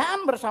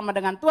kemuliaan bersama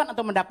dengan Tuhan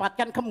atau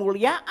mendapatkan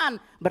kemuliaan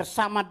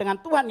bersama dengan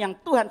Tuhan yang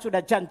Tuhan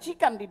sudah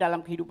janjikan di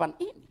dalam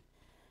kehidupan ini.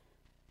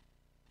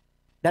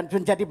 Dan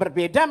menjadi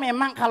berbeda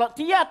memang kalau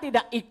dia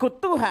tidak ikut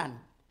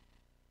Tuhan.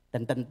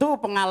 Dan tentu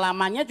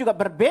pengalamannya juga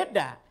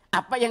berbeda.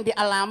 Apa yang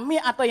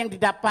dialami atau yang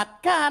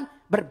didapatkan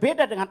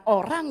berbeda dengan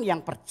orang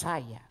yang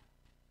percaya.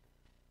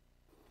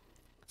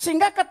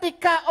 Sehingga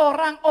ketika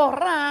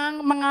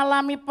orang-orang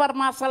mengalami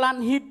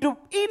permasalahan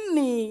hidup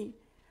ini,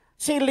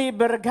 silih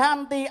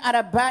berganti,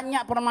 ada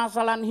banyak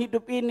permasalahan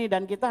hidup ini.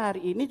 Dan kita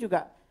hari ini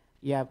juga,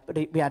 ya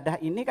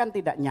beribadah ini kan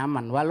tidak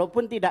nyaman.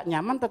 Walaupun tidak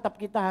nyaman tetap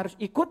kita harus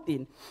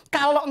ikutin.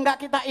 Kalau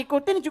enggak kita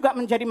ikutin juga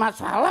menjadi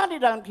masalah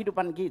di dalam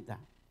kehidupan kita.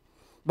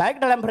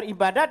 Baik dalam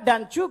beribadah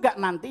dan juga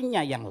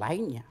nantinya yang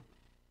lainnya.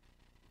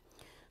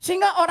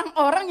 Sehingga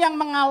orang-orang yang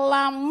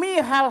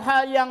mengalami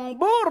hal-hal yang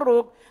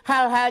buruk,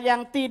 hal-hal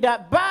yang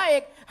tidak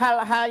baik,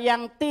 hal-hal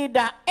yang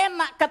tidak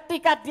enak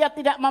ketika dia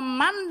tidak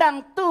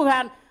memandang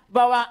Tuhan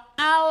bahwa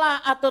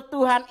Allah atau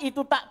Tuhan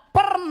itu tak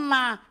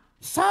pernah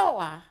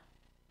salah.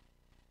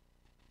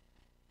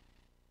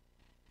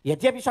 Ya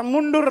dia bisa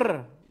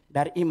mundur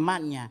dari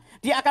imannya.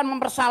 Dia akan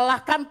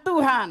mempersalahkan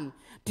Tuhan.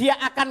 Dia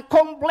akan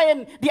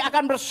komplain, dia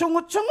akan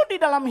bersungut-sungut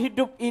di dalam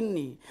hidup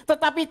ini.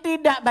 Tetapi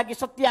tidak bagi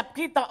setiap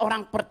kita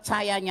orang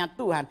percayanya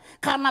Tuhan.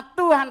 Karena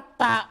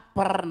Tuhan tak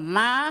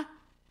pernah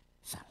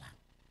salah.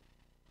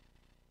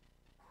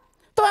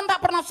 Tuhan tak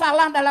pernah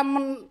salah dalam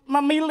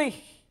memilih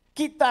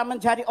kita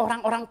menjadi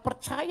orang-orang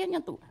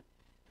percayanya Tuhan.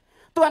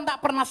 Tuhan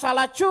tak pernah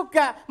salah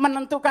juga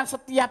menentukan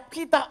setiap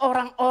kita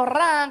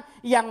orang-orang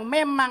yang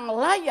memang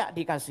layak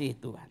dikasihi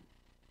Tuhan.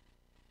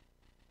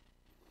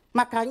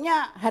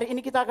 Makanya hari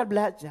ini kita akan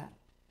belajar.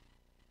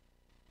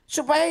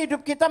 Supaya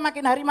hidup kita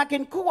makin hari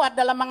makin kuat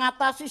dalam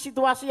mengatasi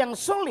situasi yang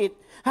sulit.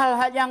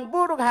 Hal-hal yang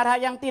buruk,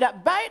 hal-hal yang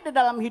tidak baik di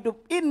dalam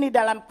hidup ini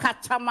dalam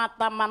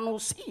kacamata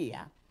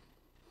manusia.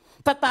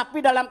 Tetapi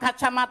dalam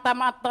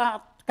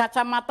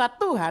kacamata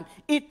Tuhan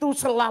itu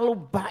selalu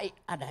baik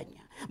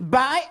adanya.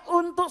 Baik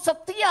untuk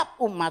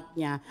setiap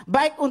umatnya.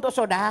 Baik untuk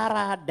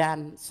saudara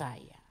dan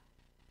saya.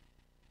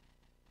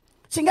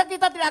 Sehingga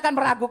kita tidak akan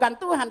meragukan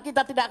Tuhan,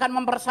 kita tidak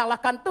akan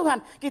mempersalahkan Tuhan,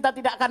 kita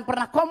tidak akan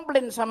pernah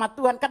komplain sama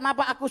Tuhan.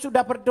 Kenapa aku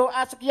sudah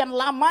berdoa sekian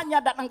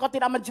lamanya dan engkau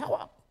tidak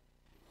menjawab?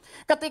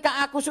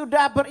 Ketika aku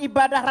sudah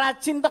beribadah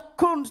rajin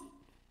tekun,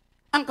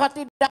 engkau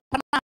tidak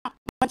pernah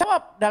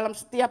menjawab dalam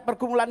setiap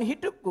pergumulan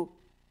hidupku.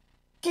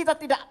 kita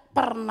tidak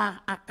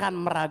pernah akan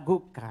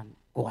meragukan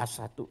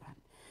kuasa Tuhan.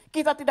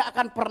 Kita tidak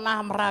akan pernah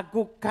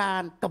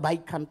meragukan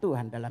kebaikan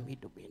Tuhan dalam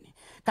hidup ini.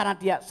 Karena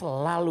dia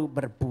selalu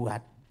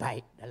berbuat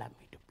baik dalam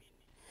hidup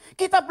ini.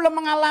 Kita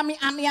belum mengalami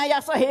aniaya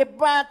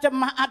sehebat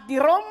jemaat di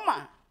Roma.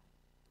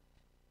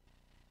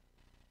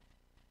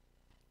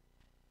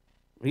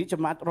 Jadi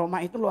jemaat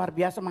Roma itu luar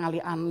biasa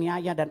mengalami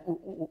aniaya dan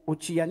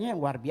ujiannya yang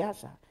luar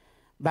biasa.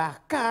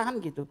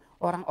 Bahkan gitu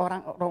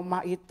orang-orang Roma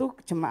itu,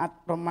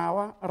 jemaat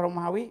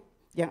Romawi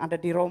yang ada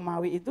di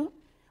Romawi itu,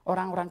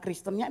 orang-orang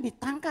Kristennya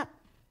ditangkap,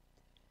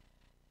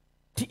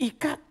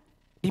 diikat,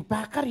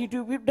 dibakar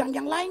hidup-hidup dan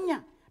yang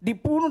lainnya.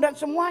 Dibunuh dan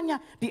semuanya,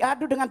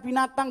 diadu dengan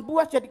binatang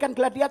buas, jadikan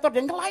gladiator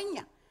dan yang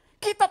lainnya.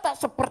 Kita tak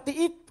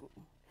seperti itu.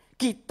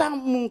 Kita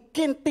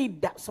mungkin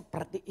tidak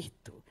seperti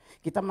itu.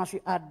 Kita masih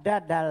ada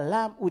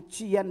dalam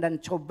ujian dan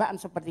cobaan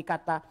seperti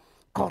kata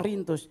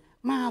Korintus.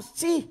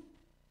 Masih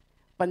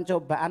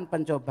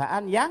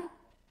pencobaan-pencobaan yang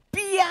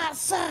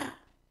biasa.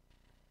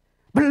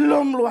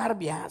 Belum luar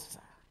biasa.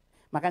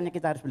 Makanya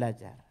kita harus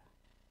belajar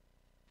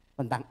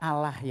tentang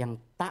Allah yang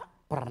tak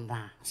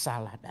pernah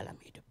salah dalam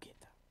hidup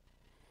kita.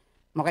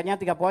 Makanya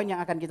 3 poin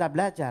yang akan kita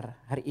belajar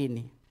hari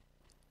ini.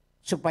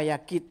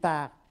 Supaya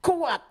kita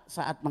kuat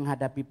saat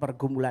menghadapi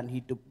pergumulan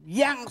hidup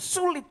yang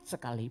sulit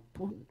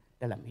sekalipun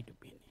dalam hidup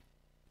ini.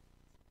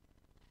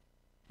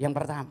 Yang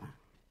pertama,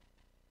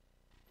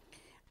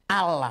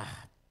 Allah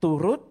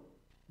turut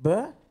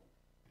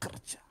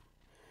bekerja.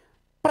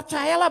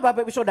 Percayalah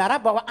Bapak Ibu Saudara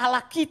bahwa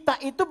Allah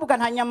kita itu bukan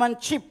hanya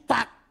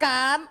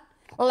menciptakan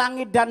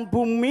langit dan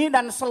bumi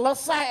dan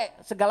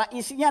selesai, segala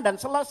isinya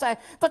dan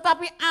selesai.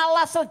 Tetapi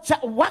Allah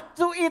sejak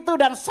waktu itu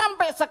dan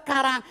sampai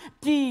sekarang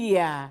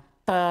dia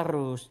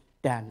terus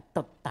dan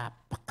tetap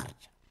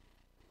bekerja.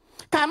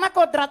 Karena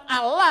kodrat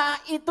Allah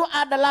itu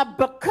adalah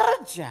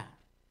bekerja.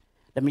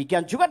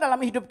 Demikian juga dalam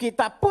hidup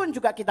kita pun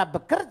juga kita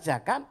bekerja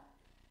kan.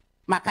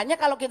 Makanya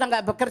kalau kita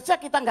nggak bekerja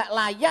kita nggak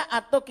layak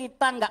atau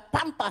kita nggak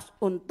pantas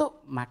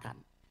untuk makan.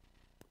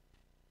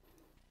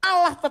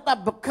 Allah tetap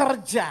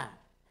bekerja.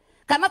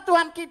 Karena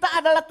Tuhan kita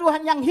adalah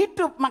Tuhan yang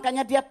hidup.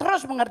 Makanya dia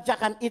terus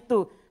mengerjakan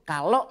itu.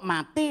 Kalau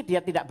mati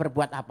dia tidak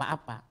berbuat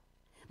apa-apa.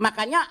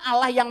 Makanya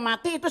Allah yang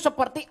mati itu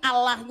seperti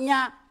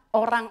Allahnya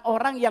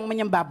orang-orang yang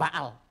menyembah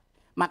Baal.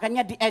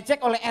 Makanya diejek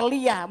oleh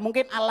Elia,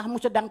 mungkin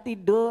Allahmu sedang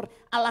tidur,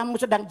 Allahmu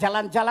sedang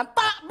jalan-jalan,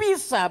 tak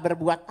bisa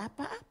berbuat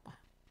apa-apa.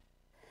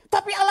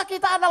 Tapi Allah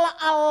kita adalah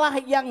Allah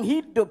yang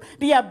hidup,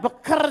 dia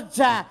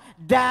bekerja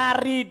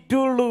dari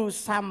dulu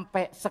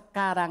sampai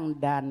sekarang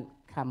dan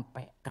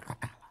sampai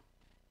kekekalan.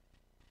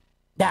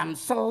 Dan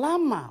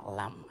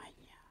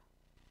selama-lamanya.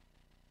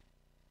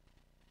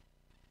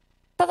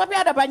 Tetapi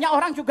ada banyak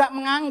orang juga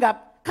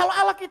menganggap, kalau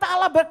Allah kita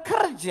Allah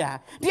bekerja,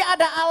 dia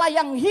ada Allah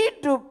yang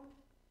hidup.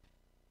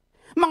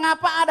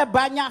 Mengapa ada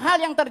banyak hal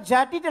yang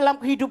terjadi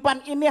dalam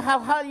kehidupan ini,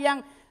 hal-hal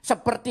yang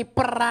seperti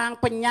perang,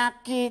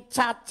 penyakit,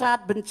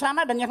 cacat,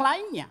 bencana dan yang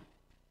lainnya.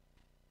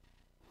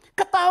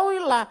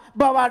 Ketahuilah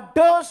bahwa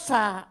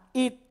dosa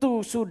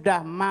itu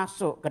sudah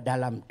masuk ke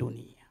dalam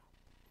dunia.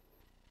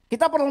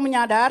 Kita perlu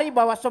menyadari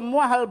bahwa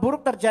semua hal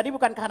buruk terjadi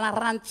bukan karena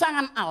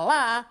rancangan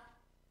Allah.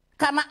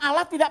 Karena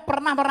Allah tidak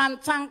pernah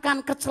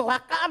merancangkan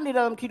kecelakaan di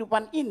dalam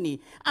kehidupan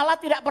ini. Allah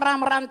tidak pernah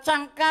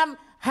merancangkan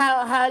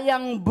hal-hal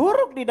yang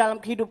buruk di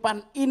dalam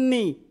kehidupan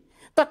ini.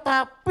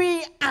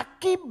 Tetapi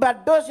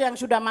akibat dosa yang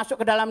sudah masuk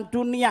ke dalam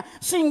dunia.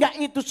 Sehingga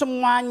itu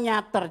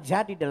semuanya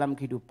terjadi dalam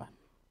kehidupan.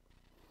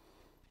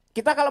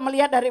 Kita kalau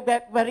melihat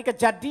dari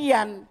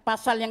kejadian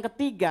pasal yang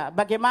ketiga.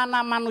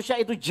 Bagaimana manusia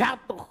itu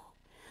jatuh.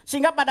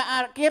 Sehingga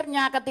pada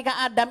akhirnya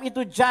ketika Adam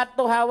itu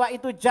jatuh, Hawa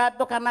itu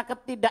jatuh karena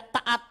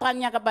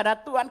ketidaktaatannya kepada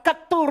Tuhan.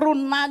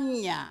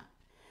 Keturunannya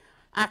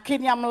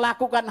akhirnya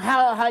melakukan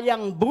hal-hal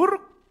yang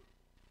buruk.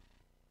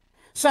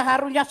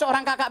 Seharusnya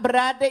seorang kakak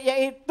beradik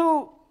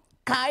yaitu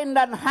Kain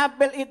dan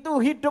Habel itu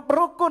hidup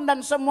rukun dan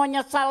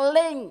semuanya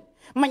saling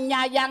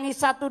menyayangi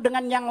satu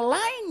dengan yang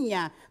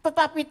lainnya.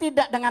 Tetapi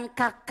tidak dengan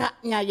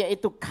kakaknya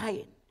yaitu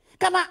Kain.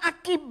 Karena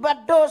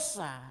akibat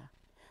dosa.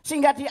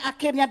 Sehingga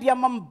akhirnya dia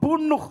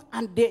membunuh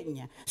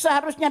adiknya.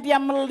 Seharusnya dia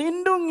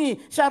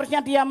melindungi,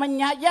 seharusnya dia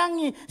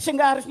menyayangi,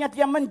 sehingga harusnya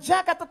dia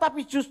menjaga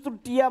tetapi justru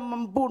dia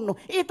membunuh.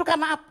 Itu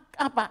karena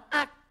apa?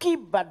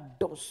 Akibat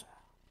dosa.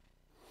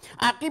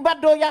 Akibat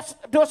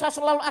dosa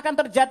selalu akan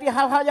terjadi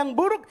hal-hal yang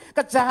buruk,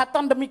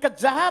 kejahatan demi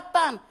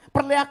kejahatan,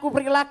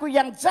 perilaku-perilaku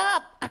yang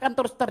jahat akan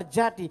terus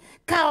terjadi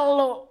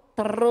kalau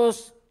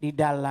terus di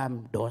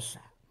dalam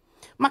dosa.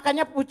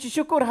 Makanya puji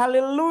syukur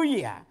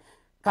haleluya.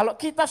 Kalau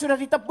kita sudah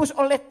ditebus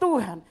oleh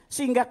Tuhan,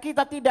 sehingga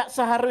kita tidak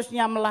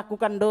seharusnya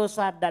melakukan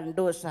dosa dan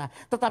dosa,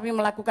 tetapi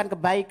melakukan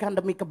kebaikan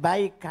demi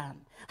kebaikan.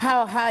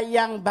 Hal-hal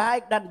yang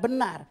baik dan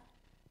benar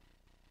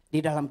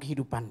di dalam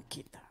kehidupan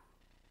kita.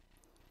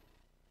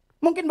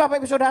 Mungkin Bapak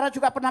Ibu Saudara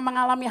juga pernah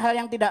mengalami hal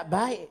yang tidak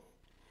baik.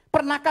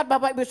 Pernahkah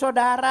Bapak Ibu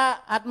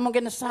Saudara atau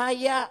mungkin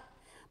saya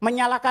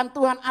menyalahkan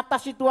Tuhan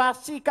atas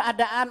situasi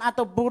keadaan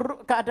atau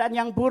keadaan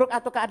yang buruk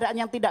atau keadaan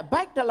yang tidak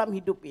baik dalam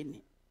hidup ini?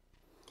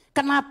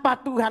 Kenapa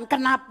Tuhan,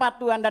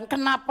 dan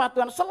kenapa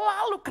Tuhan,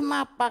 selalu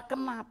kenapa.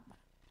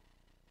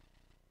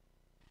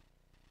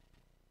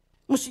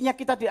 mestinya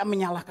kita tidak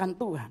menyalahkan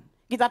Tuhan.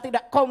 Kita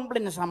tidak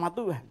komplain sama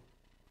Tuhan.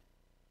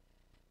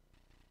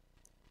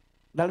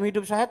 Dalam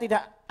hidup saya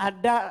tidak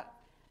ada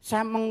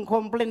saya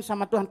mengkomplain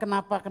sama Tuhan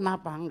kenapa,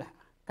 enggak.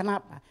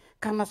 Kenapa?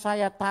 Karena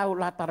saya tahu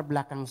latar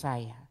belakang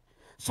saya.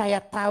 Saya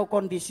tahu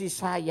kondisi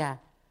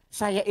saya.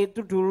 Saya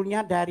itu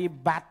dulunya dari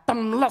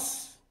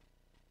bottomless.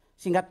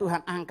 Sehingga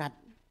Tuhan angkat.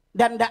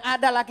 Dan tidak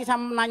ada lagi saya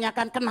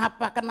menanyakan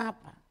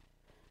kenapa.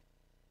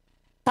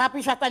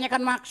 Tapi saya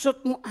tanyakan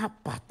maksudmu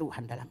apa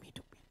Tuhan dalam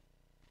hidup ini.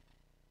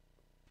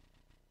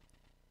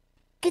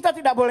 Kita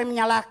tidak boleh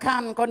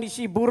menyalahkan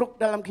kondisi buruk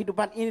dalam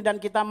kehidupan ini dan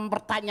kita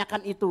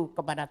mempertanyakan itu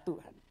kepada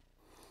Tuhan.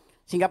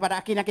 Sehingga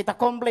pada akhirnya kita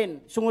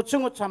komplain,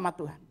 sungut-sungut sama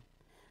Tuhan.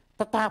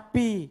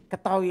 Tetapi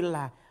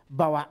ketahuilah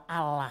bahwa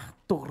Allah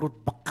turut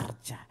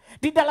bekerja.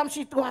 Di dalam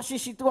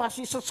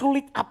situasi-situasi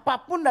sesulit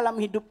apapun dalam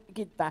hidup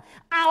kita.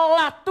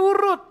 Allah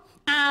turut,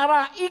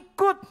 Allah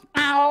ikut,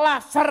 Allah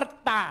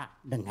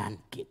serta dengan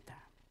kita.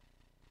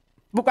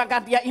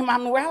 Bukankah dia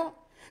Immanuel?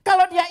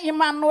 Kalau dia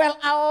Immanuel,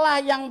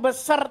 Allah yang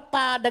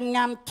beserta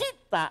dengan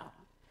kita.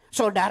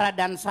 Saudara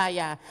dan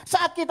saya,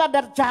 saat kita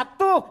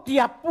terjatuh,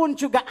 dia pun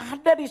juga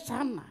ada di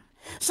sana.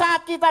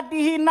 Saat kita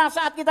dihina,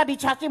 saat kita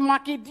dicaci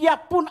maki, dia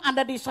pun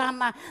ada di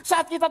sana.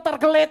 Saat kita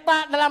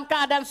tergeletak dalam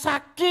keadaan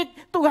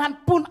sakit,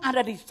 Tuhan pun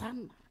ada di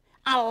sana.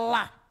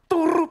 Allah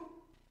turut,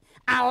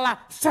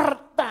 Allah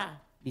serta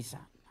di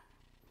sana.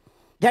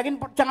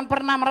 Jangan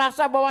pernah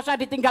merasa bahwa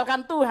saya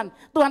ditinggalkan Tuhan.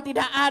 Tuhan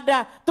tidak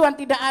ada, Tuhan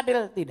tidak adil.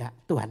 Tidak,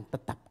 Tuhan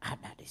tetap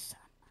ada di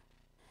sana.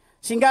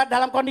 Sehingga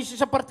dalam kondisi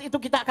seperti itu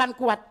kita akan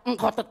kuat.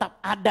 Engkau tetap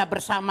ada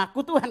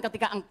bersamaku Tuhan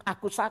ketika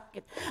aku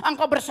sakit.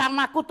 Engkau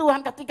bersamaku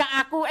Tuhan ketika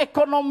aku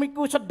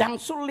ekonomiku sedang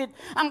sulit.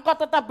 Engkau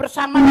tetap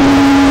bersama.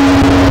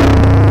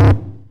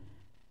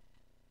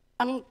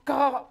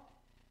 Engkau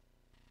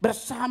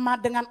bersama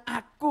dengan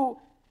aku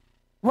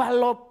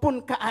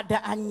walaupun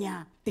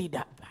keadaannya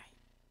tidak baik.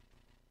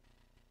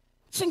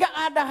 Sehingga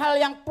ada hal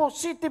yang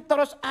positif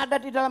terus ada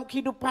di dalam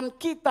kehidupan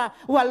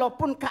kita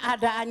walaupun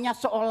keadaannya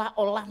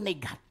seolah-olah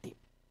negatif.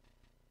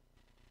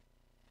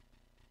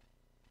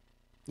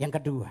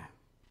 Yang kedua,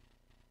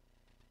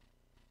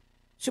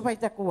 supaya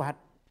kita kuat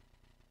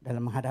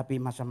dalam menghadapi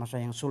masa-masa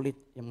yang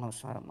sulit,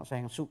 masa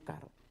yang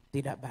sukar,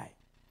 tidak baik.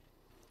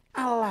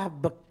 Allah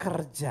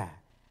bekerja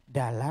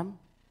dalam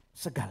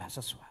segala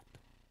sesuatu.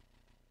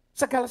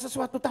 Segala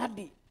sesuatu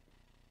tadi,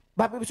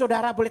 Bapak Ibu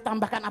Saudara boleh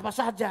tambahkan apa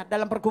saja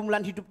dalam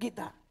pergumulan hidup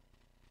kita.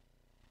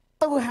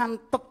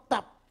 Tuhan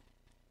tetap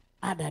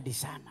ada di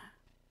sana.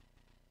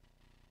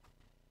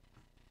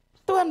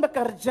 Tuhan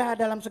bekerja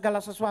dalam segala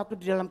sesuatu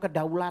di dalam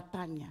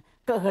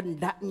kedaulatannya,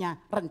 kehendaknya,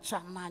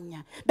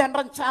 rencananya. Dan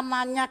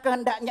rencananya,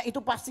 kehendaknya itu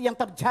pasti yang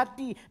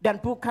terjadi dan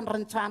bukan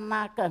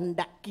rencana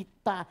kehendak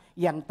kita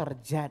yang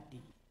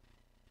terjadi.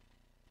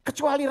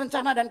 Kecuali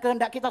rencana dan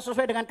kehendak kita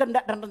sesuai dengan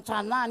kehendak dan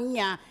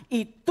rencananya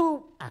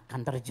itu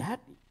akan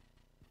terjadi.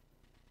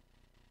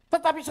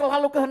 Tetapi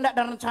selalu kehendak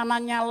dan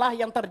rencananya lah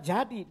yang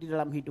terjadi di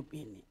dalam hidup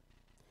ini.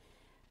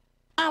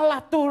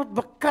 Allah turut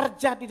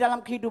bekerja di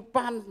dalam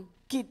kehidupan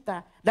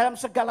kita dalam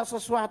segala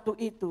sesuatu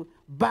itu,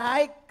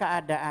 baik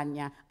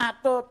keadaannya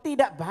atau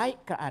tidak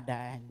baik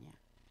keadaannya.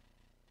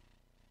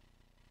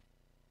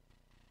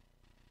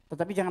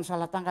 Tetapi jangan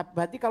salah tangkap,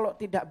 berarti kalau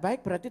tidak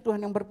baik berarti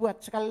Tuhan yang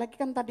berbuat. Sekali lagi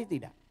kan tadi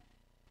tidak.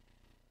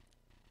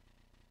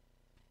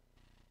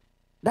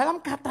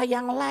 Dalam kata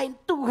yang lain,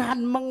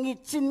 Tuhan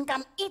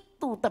mengizinkan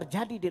itu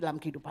terjadi di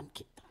dalam kehidupan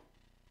kita.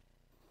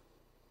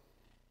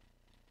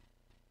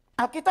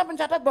 Alkitab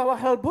mencatat bahwa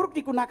hal buruk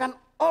digunakan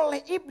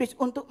oleh iblis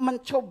untuk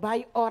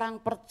mencobai orang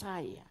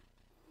percaya.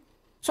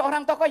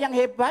 Seorang tokoh yang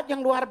hebat,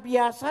 yang luar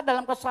biasa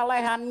dalam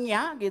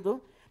kesalehannya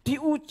gitu,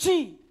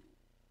 diuji.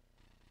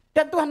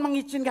 Dan Tuhan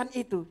mengizinkan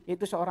itu,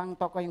 yaitu seorang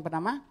tokoh yang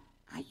bernama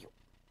Ayub.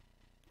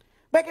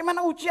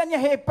 Bagaimana ujiannya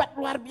hebat,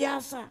 luar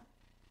biasa.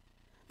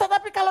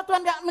 Tetapi kalau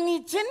Tuhan tidak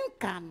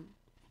mengizinkan,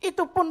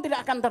 itu pun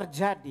tidak akan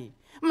terjadi.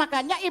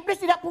 Makanya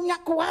iblis tidak punya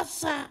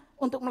kuasa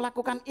untuk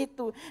melakukan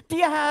itu.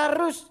 Dia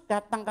harus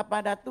datang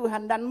kepada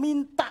Tuhan dan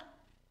minta.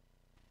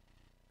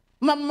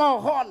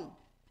 Memohon.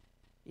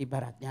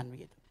 Ibaratnya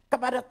begitu.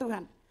 Kepada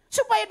Tuhan.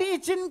 Supaya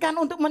diizinkan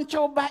untuk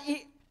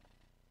mencobai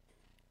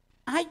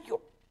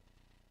Ayub.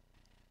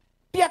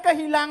 Dia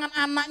kehilangan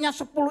anaknya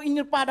 10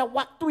 ini pada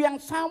waktu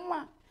yang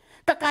sama.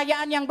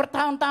 Kekayaan yang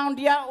bertahun-tahun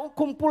dia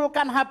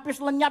kumpulkan habis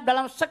lenyap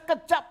dalam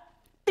sekejap.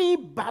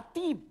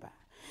 Tiba-tiba.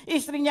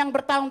 Istri yang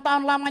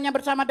bertahun-tahun lamanya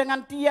bersama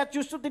dengan dia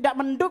justru tidak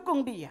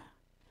mendukung dia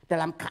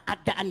dalam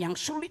keadaan yang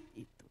sulit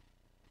itu.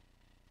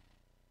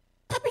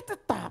 Tapi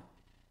tetap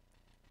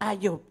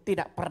Ayub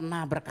tidak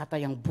pernah berkata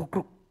yang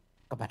buruk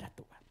kepada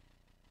Tuhan.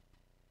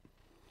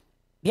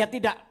 Dia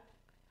tidak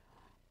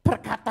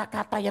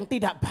berkata-kata yang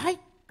tidak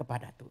baik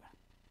kepada Tuhan.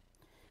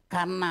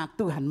 Karena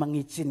Tuhan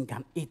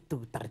mengizinkan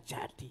itu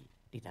terjadi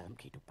di dalam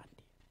kehidupan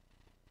dia.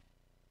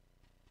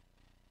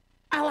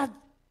 Allah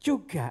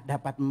juga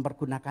dapat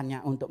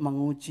mempergunakannya untuk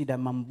menguji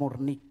dan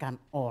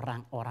memurnikan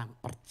orang-orang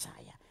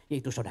percaya.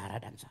 Yaitu saudara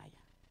dan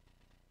saya.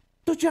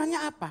 Tujuannya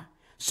apa?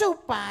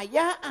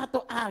 supaya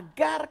atau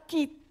agar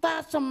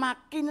kita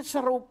semakin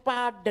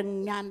serupa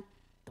dengan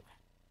Tuhan.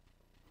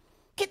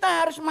 Kita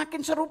harus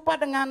makin serupa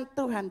dengan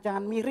Tuhan,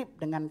 jangan mirip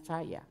dengan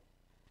saya.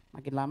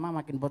 Makin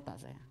lama makin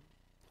botak saya.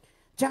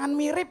 Jangan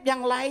mirip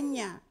yang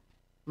lainnya,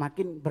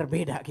 makin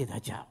berbeda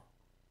kita jauh.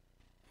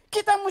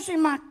 Kita mesti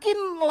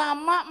makin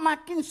lama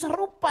makin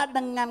serupa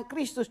dengan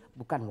Kristus,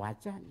 bukan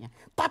wajahnya,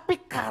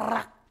 tapi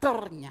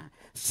karakternya,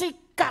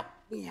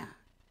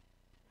 sikapnya.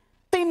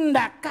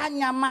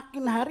 Tindakannya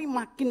makin hari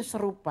makin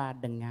serupa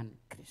dengan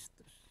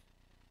Kristus.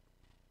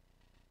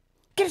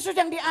 Kristus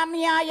yang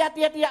dianiaya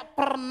dia tidak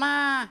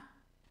pernah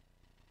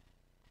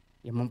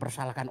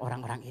mempersalahkan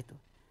orang-orang itu.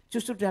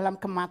 Justru dalam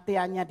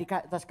kematiannya di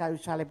atas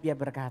kayu salib dia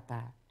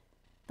berkata,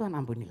 Tuhan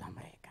ampunilah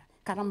mereka.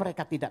 Karena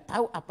mereka tidak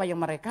tahu apa yang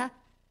mereka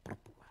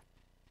perbuat.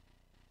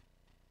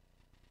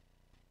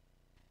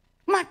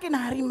 Makin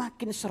hari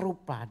makin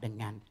serupa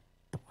dengan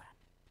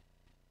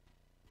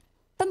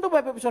tentu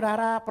Bapak Ibu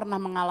Saudara pernah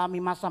mengalami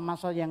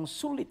masa-masa yang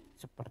sulit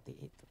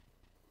seperti itu.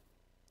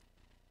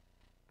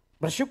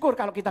 Bersyukur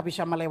kalau kita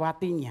bisa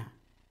melewatinya.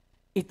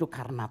 Itu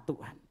karena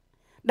Tuhan.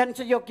 Dan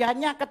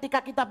seyogyanya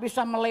ketika kita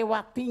bisa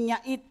melewatinya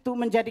itu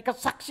menjadi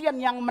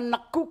kesaksian yang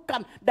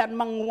meneguhkan dan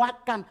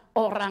menguatkan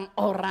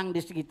orang-orang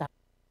di sekitar.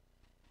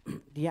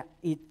 Dia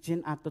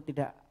izin atau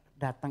tidak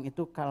datang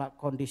itu kalau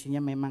kondisinya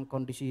memang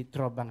kondisi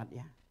drop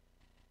banget ya.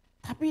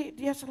 Tapi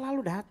dia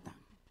selalu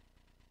datang.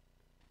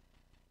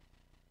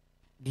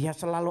 Dia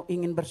selalu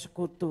ingin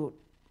bersekutu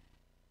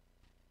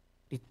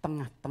di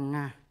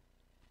tengah-tengah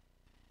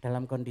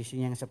dalam kondisi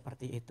yang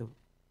seperti itu.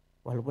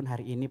 Walaupun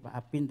hari ini Pak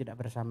Apin tidak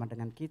bersama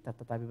dengan kita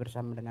tetapi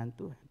bersama dengan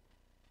Tuhan.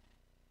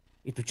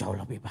 Itu jauh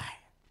lebih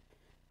baik.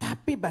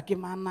 Tapi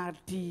bagaimana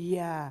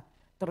dia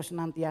terus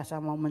nantiasa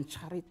mau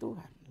mencari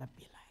Tuhan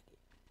lebih lagi.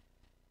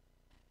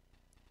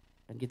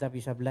 Dan kita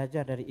bisa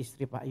belajar dari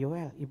istri Pak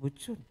Yoel, Ibu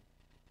Jun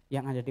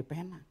yang ada di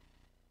Penang.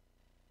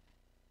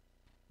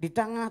 Di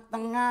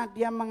tengah-tengah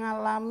dia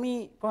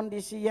mengalami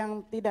kondisi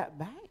yang tidak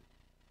baik.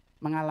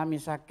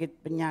 Mengalami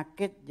sakit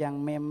penyakit yang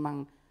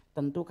memang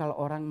tentu kalau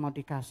orang mau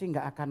dikasih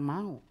nggak akan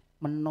mau.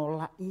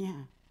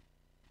 Menolaknya.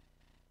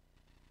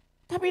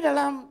 Tapi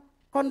dalam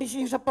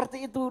kondisi yang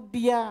seperti itu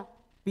dia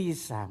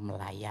bisa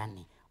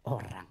melayani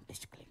orang di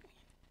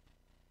sekelilingnya.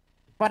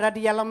 Padahal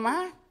dia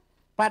lemah,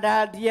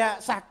 padahal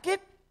dia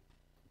sakit.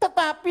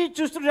 Tetapi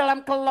justru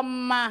dalam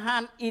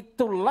kelemahan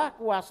itulah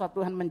kuasa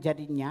Tuhan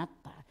menjadi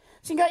nyata.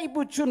 Sehingga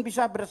Ibu Jun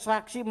bisa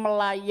bersaksi,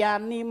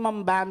 melayani,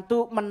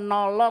 membantu,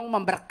 menolong,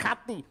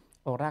 memberkati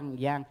orang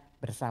yang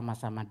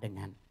bersama-sama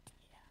dengan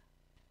dia.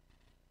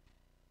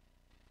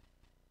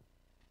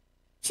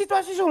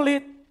 Situasi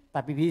sulit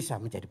tapi bisa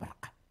menjadi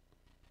berkat.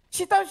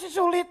 Situasi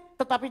sulit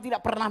tetapi tidak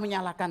pernah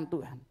menyalahkan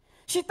Tuhan.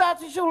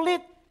 Situasi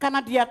sulit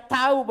karena dia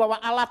tahu bahwa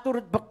Allah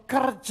turut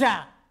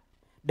bekerja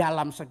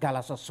dalam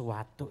segala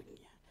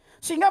sesuatunya.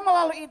 Sehingga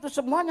melalui itu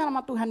semuanya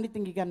nama Tuhan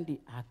ditinggikan,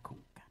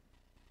 diagungkan.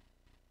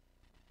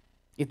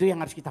 Itu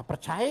yang harus kita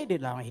percaya di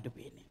dalam hidup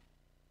ini.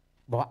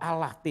 Bahwa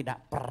Allah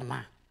tidak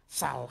pernah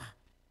salah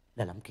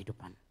dalam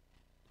kehidupan.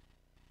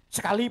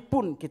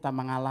 Sekalipun kita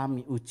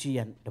mengalami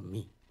ujian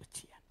demi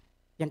ujian.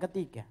 Yang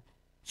ketiga,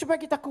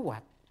 supaya kita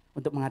kuat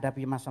untuk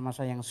menghadapi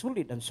masa-masa yang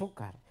sulit dan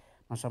sukar.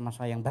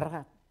 Masa-masa yang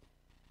berat.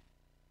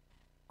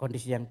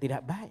 Kondisi yang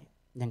tidak baik.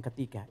 Yang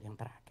ketiga, yang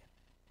terakhir.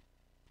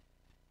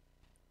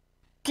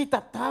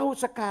 Kita tahu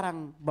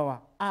sekarang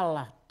bahwa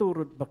Allah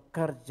turut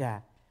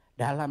bekerja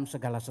dalam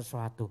segala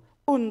sesuatu.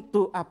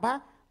 Untuk apa?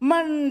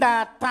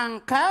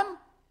 Mendatangkan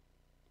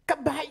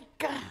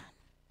kebaikan.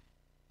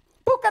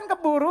 Bukan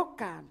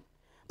keburukan.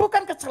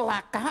 Bukan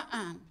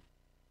kecelakaan.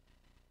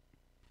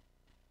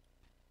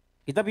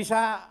 Kita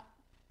bisa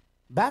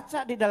baca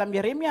di dalam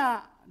Yeremia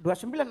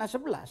 29 ayat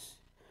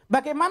 11.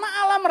 Bagaimana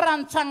Allah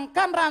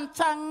merancangkan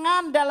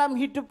rancangan dalam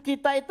hidup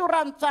kita itu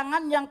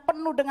rancangan yang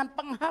penuh dengan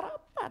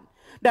pengharapan.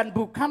 Dan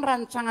bukan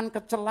rancangan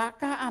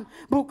kecelakaan.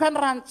 Bukan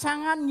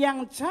rancangan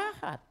yang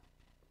jahat.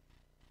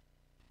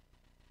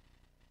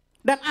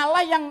 Dan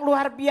Allah yang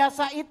luar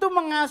biasa itu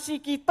mengasihi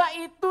kita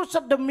itu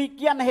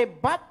sedemikian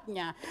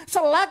hebatnya.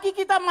 Selagi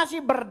kita masih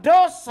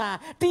berdosa,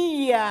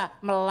 dia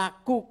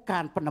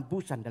melakukan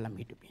penebusan dalam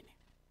hidup ini.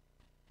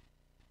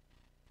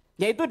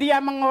 Yaitu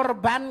dia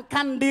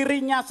mengorbankan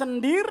dirinya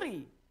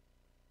sendiri.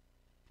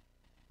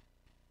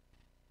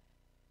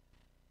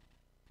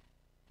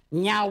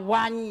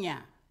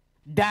 Nyawanya,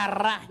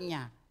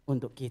 darahnya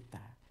untuk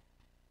kita.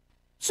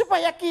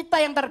 Supaya kita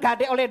yang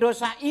tergadai oleh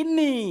dosa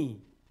ini,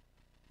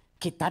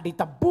 kita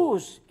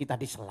ditebus, kita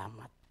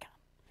diselamatkan.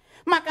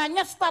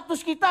 Makanya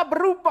status kita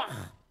berubah.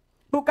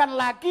 Bukan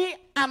lagi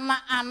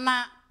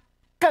anak-anak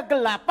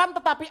kegelapan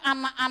tetapi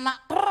anak-anak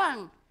terang.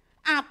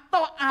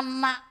 Atau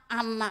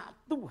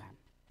anak-anak Tuhan.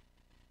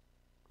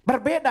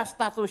 Berbeda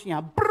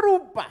statusnya,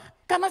 berubah.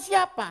 Karena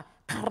siapa?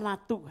 Karena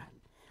Tuhan.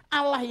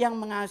 Allah yang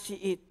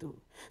mengasihi itu.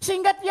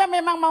 Sehingga dia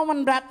memang mau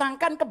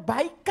mendatangkan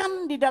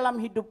kebaikan di dalam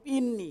hidup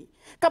ini.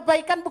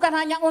 Kebaikan bukan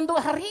hanya untuk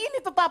hari ini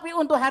tetapi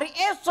untuk hari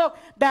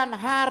esok dan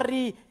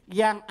hari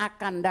yang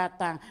akan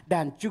datang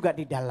dan juga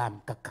di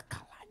dalam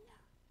kekekalannya.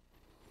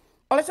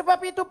 Oleh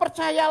sebab itu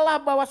percayalah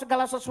bahwa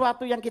segala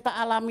sesuatu yang kita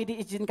alami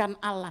diizinkan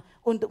Allah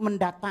untuk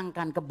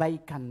mendatangkan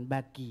kebaikan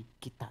bagi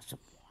kita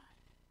semua.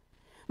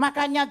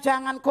 Makanya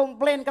jangan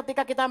komplain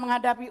ketika kita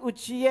menghadapi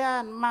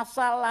ujian,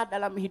 masalah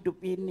dalam hidup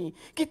ini.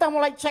 Kita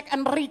mulai check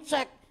and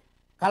recheck.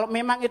 Kalau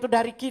memang itu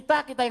dari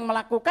kita yang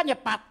melakukan, ya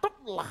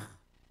patutlah.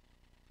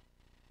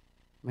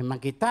 Memang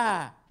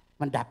kita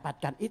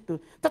mendapatkan itu.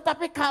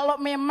 Tetapi kalau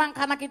memang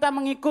karena kita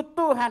mengikut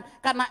Tuhan,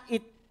 karena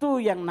itu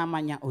yang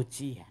namanya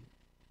ujian.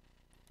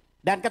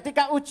 Dan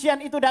ketika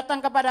ujian itu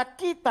datang kepada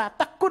kita,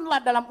 tekunlah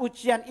dalam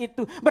ujian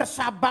itu,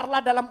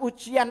 bersabarlah dalam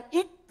ujian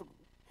itu.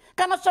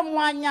 Karena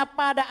semuanya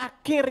pada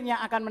akhirnya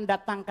akan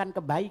mendatangkan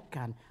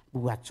kebaikan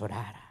buat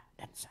saudara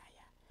dan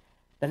saya.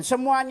 Dan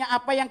semuanya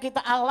apa yang kita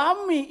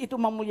alami itu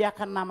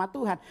memuliakan nama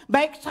Tuhan.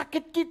 Baik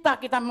sakit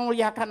kita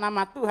memuliakan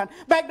nama Tuhan.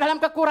 Baik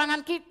dalam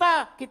kekurangan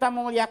kita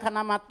memuliakan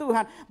nama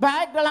Tuhan.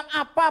 Baik dalam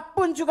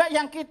apapun juga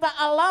yang kita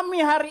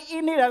alami hari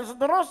ini dan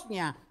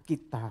seterusnya,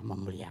 kita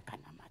memuliakan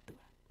nama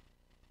Tuhan.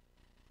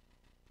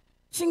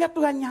 Sehingga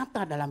Tuhan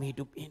nyata dalam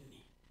hidup ini.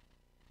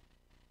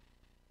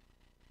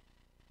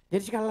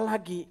 Jadi sekali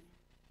lagi,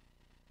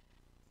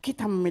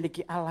 kita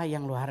memiliki Allah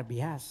yang luar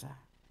biasa.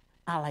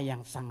 Allah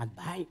yang sangat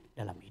baik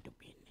dalam hidup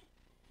ini.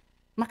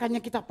 Makanya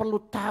kita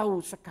perlu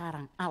tahu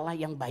sekarang Allah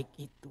yang baik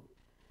itu.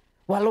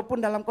 Walaupun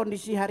dalam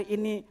kondisi hari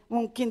ini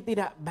mungkin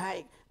tidak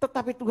baik,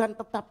 tetapi Tuhan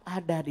tetap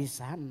ada di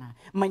sana.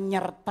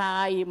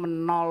 Menyertai,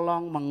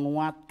 menolong,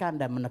 menguatkan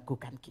dan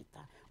meneguhkan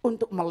kita.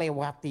 Untuk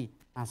melewati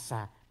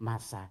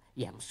masa-masa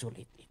yang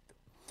sulit itu.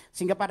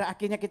 Sehingga pada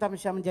akhirnya kita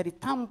bisa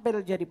tampil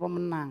jadi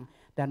pemenang.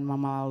 Dan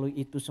melalui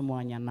itu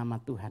semuanya nama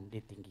Tuhan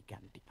ditinggikan,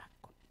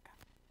 diagungkan.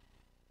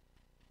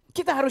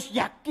 Kita harus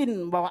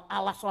yakin bahwa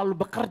Allah selalu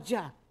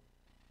bekerja.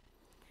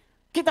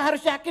 Kita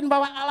harus yakin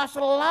bahwa Allah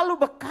selalu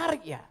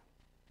berkarya.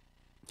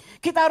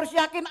 Kita harus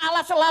yakin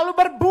Allah selalu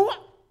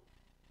berbuat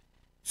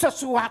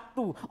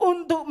sesuatu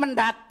untuk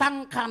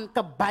mendatangkan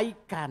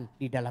kebaikan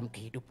di dalam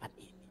kehidupan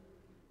ini.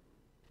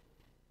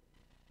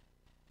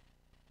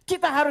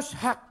 Kita harus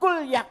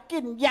hakul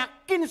yakin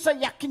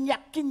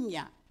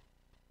seyakin-yakinnya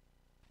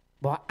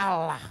bahwa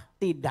Allah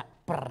tidak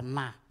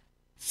pernah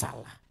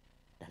salah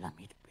dalam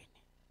hidup ini.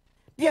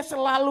 Dia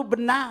selalu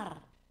benar.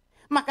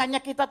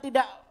 Makanya kita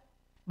tidak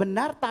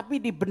benar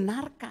tapi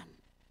dibenarkan.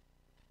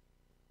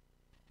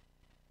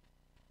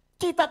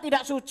 Kita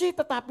tidak suci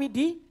tetapi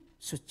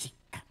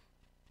disucikan.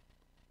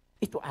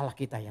 Itu Allah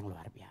kita yang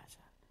luar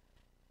biasa.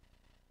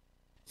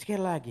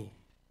 Sekali lagi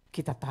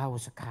kita tahu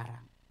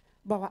sekarang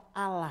bahwa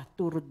Allah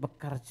turut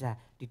bekerja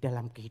di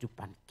dalam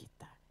kehidupan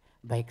kita.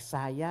 Baik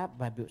saya,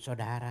 baik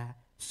saudara,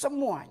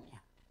 semuanya.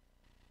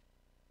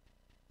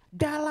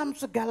 Dalam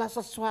segala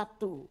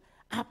sesuatu,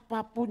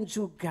 apapun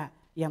juga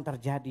yang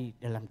terjadi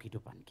dalam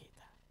kehidupan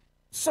kita.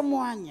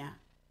 Semuanya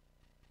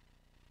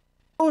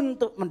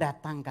untuk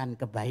mendatangkan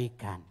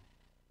kebaikan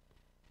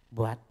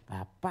buat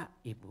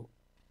Bapak, Ibu,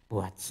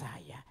 buat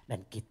saya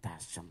dan kita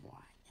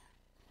semuanya.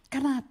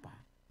 Kenapa?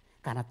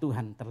 Karena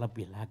Tuhan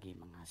terlebih lagi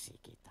mengasihi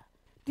kita.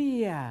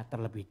 Dia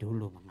terlebih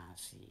dulu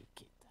mengasihi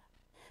kita.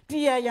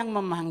 Dia yang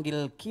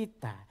memanggil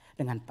kita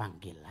dengan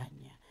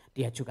panggilannya.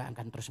 Dia juga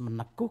akan terus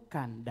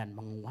meneguhkan dan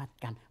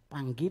menguatkan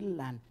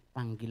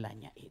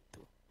panggilannya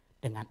itu.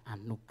 Dengan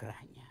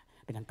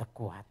anugerahnya, dengan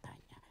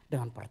kekuatannya,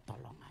 dengan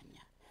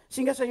pertolongannya.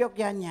 Sehingga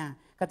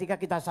seyogyanya ketika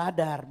kita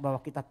sadar bahwa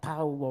kita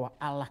tahu bahwa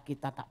Allah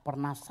kita tak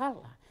pernah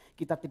salah.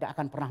 Kita tidak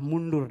akan pernah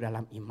mundur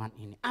dalam iman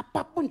ini.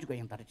 Apapun juga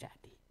yang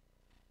terjadi.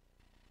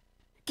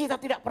 Kita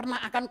tidak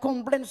pernah akan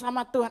komplain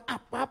sama Tuhan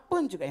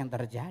apapun juga yang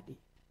terjadi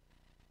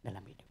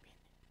dalam hidup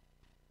ini.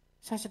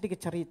 Saya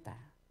sedikit cerita.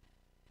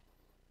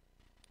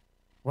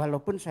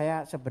 Walaupun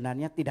saya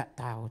sebenarnya tidak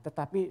tahu,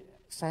 tetapi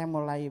saya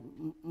mulai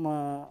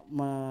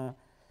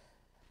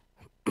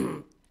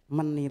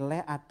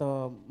menilai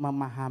atau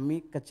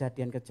memahami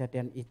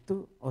kejadian-kejadian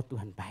itu, oh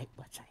Tuhan baik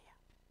buat saya.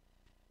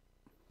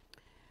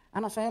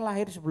 Anak saya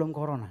lahir sebelum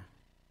corona.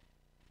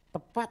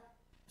 Tepat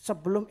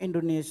sebelum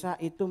Indonesia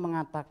itu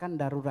mengatakan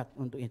darurat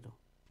untuk itu.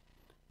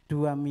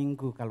 2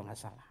 minggu kalau nggak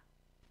salah.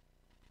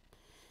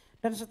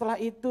 Dan setelah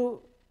itu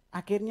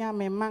akhirnya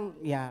memang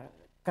ya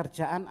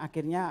kerjaan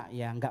akhirnya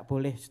ya nggak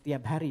boleh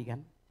setiap hari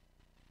kan.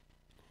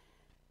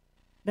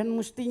 Dan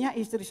mestinya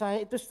istri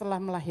saya itu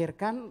setelah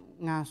melahirkan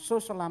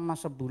ngasuh selama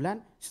sebulan,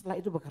 setelah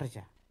itu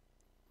bekerja.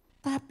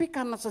 Tapi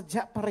karena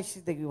sejak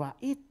peristiwa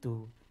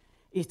itu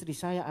istri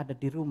saya ada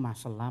di rumah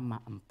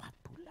selama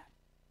 4 bulan.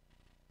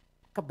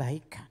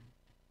 Kebaikan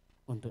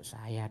untuk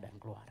saya dan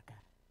keluarga,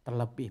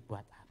 terlebih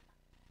buat anak.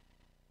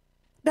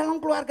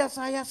 Dalam keluarga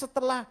saya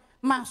setelah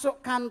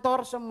masuk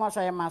kantor, semua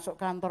saya masuk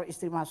kantor,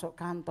 istri masuk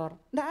kantor,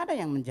 tidak ada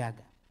yang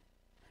menjaga.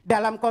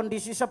 Dalam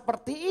kondisi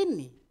seperti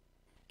ini,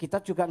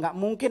 kita juga nggak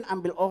mungkin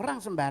ambil orang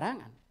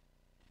sembarangan.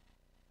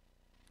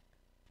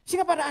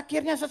 Sehingga pada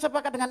akhirnya saya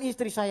sepakat dengan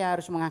istri saya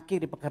harus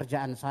mengakhiri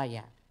pekerjaan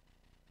saya.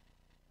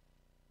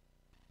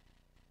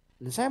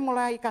 Dan saya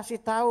mulai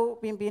kasih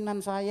tahu pimpinan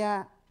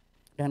saya,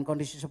 dan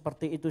kondisi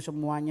seperti itu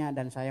semuanya,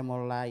 dan saya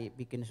mulai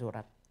bikin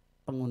surat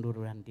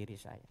pengunduran diri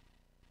saya.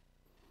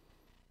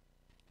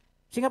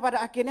 Sehingga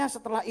pada akhirnya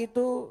setelah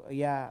itu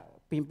ya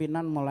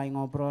pimpinan mulai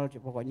ngobrol,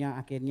 pokoknya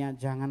akhirnya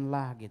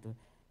janganlah gitu.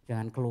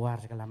 Jangan keluar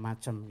segala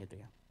macam gitu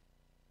ya.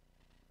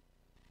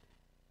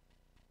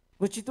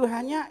 Puji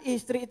Tuhannya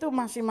istri itu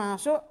masih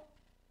masuk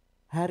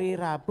hari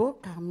Rabu,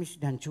 Kamis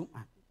dan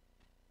Jumat.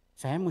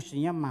 Saya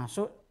mestinya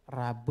masuk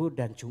Rabu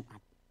dan Jumat.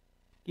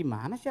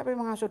 Gimana siapa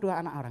yang mengasuh dua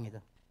anak orang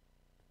itu?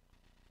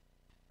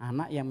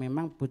 Anak yang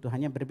memang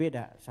butuhannya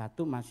berbeda.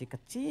 Satu masih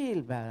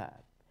kecil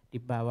di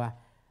bawah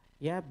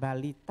ya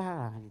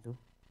balita gitu.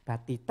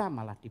 Batita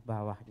malah di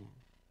bawahnya.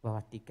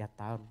 Bawah 3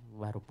 tahun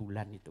baru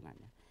bulan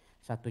hitungannya.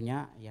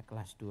 Satunya ya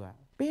kelas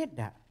 2.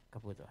 Beda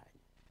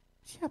kebutuhannya.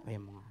 Siapa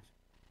yang mengasuh?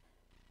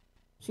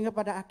 Sehingga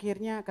pada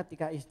akhirnya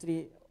ketika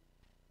istri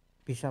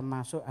bisa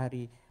masuk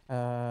hari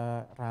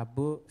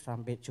Rabu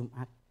sampai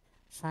Jumat.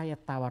 Saya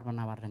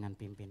tawar-menawar dengan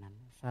pimpinan.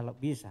 Kalau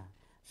bisa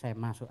saya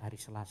masuk hari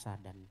Selasa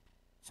dan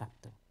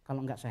Sabtu.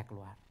 Kalau enggak saya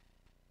keluar.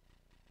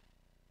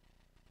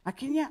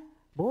 Akhirnya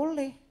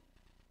boleh.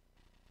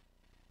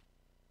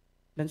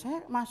 Dan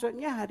saya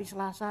masuknya hari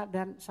Selasa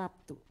dan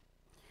Sabtu.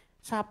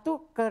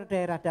 Sabtu ke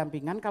daerah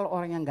dampingan, kalau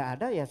orang yang enggak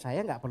ada ya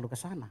saya enggak perlu ke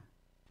sana.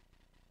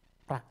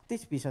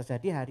 Praktis bisa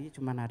jadi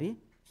cuma hari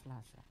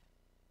Selasa.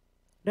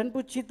 Dan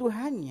puji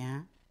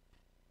Tuhannya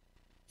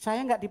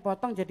saya enggak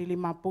dipotong jadi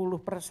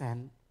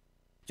 50%,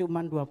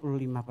 cuma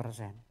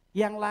 25%.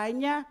 Yang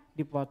lainnya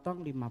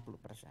dipotong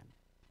 50%.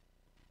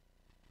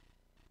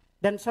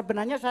 Dan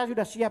sebenarnya saya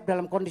sudah siap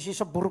dalam kondisi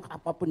seburuk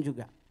apapun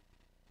juga.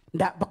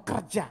 Enggak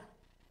bekerja.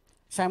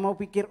 Saya mau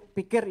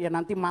pikir ya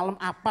nanti malam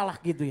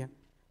apalah gitu ya.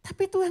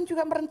 Tapi Tuhan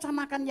juga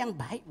merencanakan yang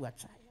baik buat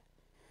saya.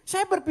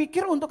 Saya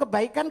berpikir untuk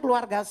kebaikan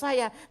keluarga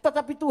saya.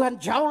 Tetapi Tuhan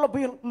jauh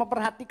lebih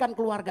memperhatikan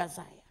keluarga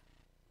saya.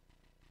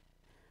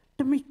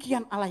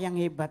 Demikian Allah yang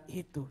hebat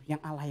itu.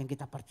 Yang Allah yang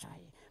kita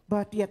percaya.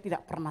 Bahwa dia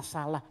tidak pernah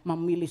salah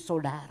memilih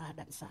saudara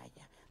dan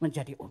saya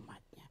menjadi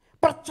umatnya.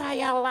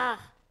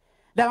 Percayalah.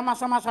 Dalam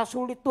masa-masa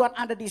sulit Tuhan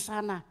ada di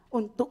sana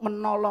untuk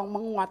menolong,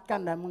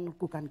 menguatkan dan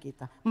meneguhkan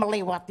kita.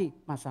 Melewati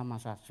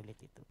masa-masa sulit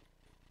itu.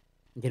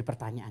 Menjadi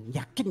pertanyaan,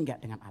 yakin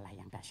gak dengan Allah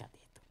yang dahsyat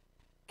itu?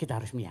 Kita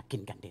harus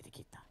meyakinkan diri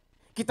kita.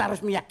 Kita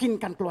harus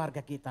meyakinkan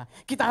keluarga kita.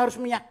 Kita harus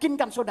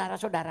meyakinkan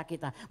saudara-saudara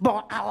kita.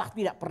 Bahwa Allah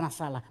tidak pernah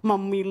salah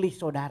memilih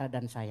saudara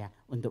dan saya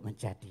untuk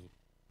menjadi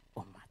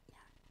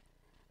umatnya.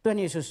 Tuhan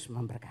Yesus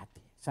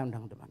memberkati. Saya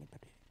undang untuk bangkit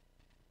berdiri.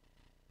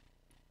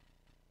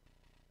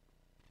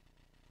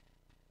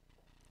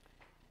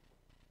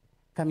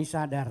 Kami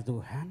sadar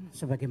Tuhan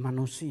sebagai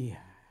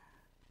manusia.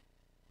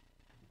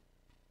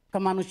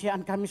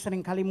 Kemanusiaan kami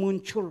seringkali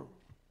muncul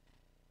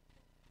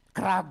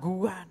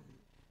keraguan,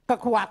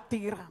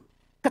 kekhawatiran,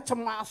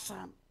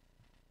 kecemasan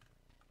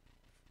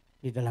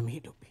di dalam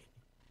hidup ini.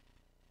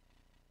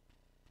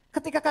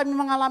 Ketika kami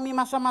mengalami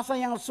masa-masa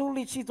yang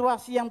sulit,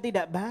 situasi yang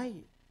tidak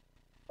baik,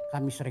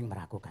 kami sering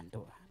meragukan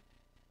Tuhan.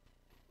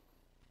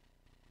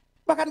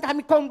 Bahkan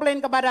kami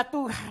komplain kepada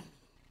Tuhan.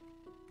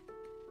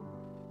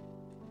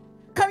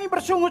 Kami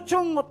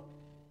bersungut-sungut.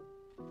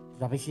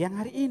 Tapi siang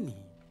hari ini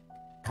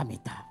kami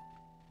tahu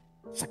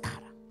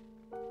sekarang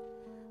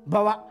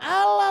bahwa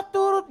Allah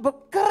turut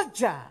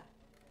bekerja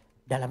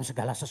dalam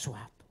segala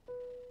sesuatu.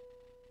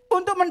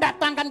 Untuk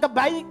mendatangkan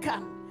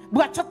kebaikan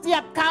buat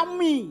setiap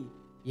kami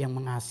yang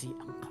mengasihi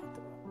Engkau.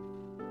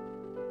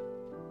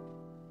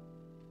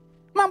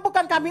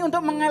 Mampukan kami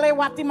untuk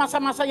melewati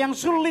masa-masa yang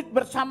sulit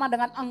bersama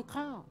dengan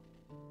Engkau.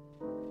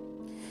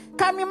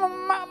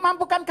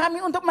 Mampukan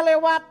kami untuk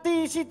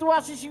melewati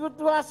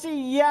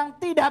situasi-situasi yang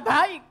tidak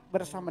baik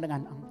bersama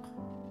dengan Engkau.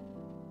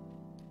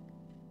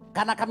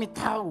 Karena kami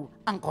tahu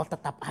Engkau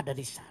tetap ada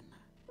di sana.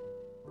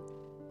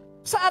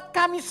 Saat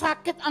kami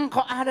sakit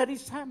Engkau ada di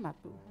sana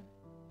Tuhan.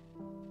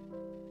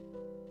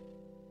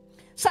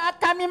 Saat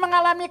kami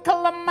mengalami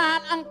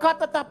kelemahan Engkau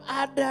tetap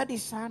ada di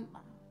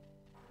sana.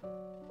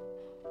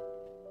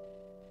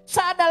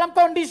 Saat dalam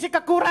kondisi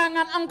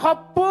kekurangan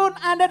Engkau pun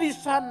ada di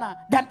sana.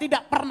 Dan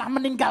tidak pernah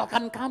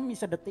meninggalkan kami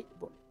sedetik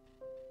pun.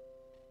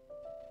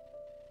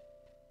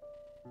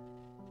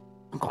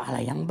 Engkau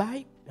Allah yang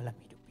baik dalam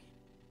hidup ini.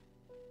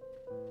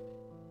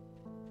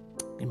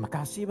 Terima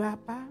kasih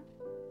Bapa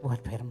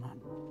buat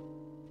firman-Mu.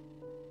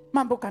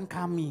 Mampukan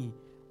kami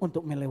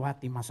untuk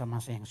melewati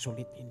masa-masa yang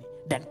sulit ini.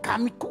 Dan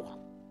kami kuat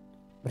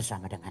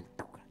bersama dengan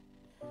Tuhan.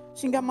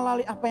 Sehingga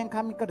melalui apa yang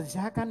kami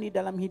kerjakan di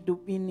dalam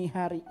hidup ini,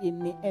 hari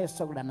ini,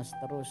 esok dan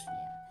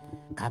seterusnya.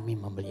 Kami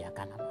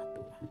memuliakan nama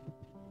Tuhan.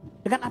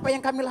 Dengan apa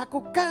yang kami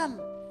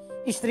lakukan.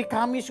 Istri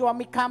kami,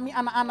 suami kami,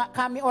 anak-anak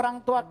kami,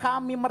 orang tua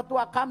kami,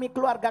 mertua kami,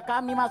 keluarga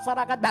kami,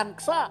 masyarakat,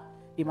 bangsa.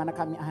 Di mana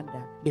kami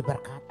ada,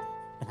 diberkati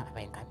dengan apa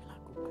yang kami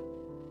lakukan.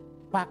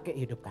 Pakai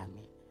hidup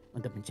kami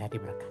untuk menjadi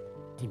berkat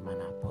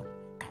dimanapun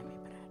kami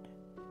berada.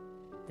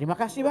 Terima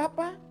kasih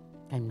Bapa.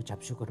 Kami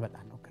mengucap syukur buat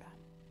anugerah.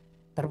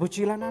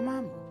 Terpujilah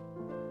nama-Mu.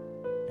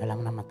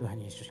 Dalam nama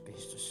Tuhan Yesus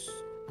Kristus,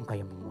 Engkau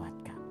yang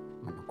menguatkan,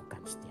 meneguhkan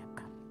setiap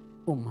kami,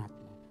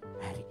 umat-Mu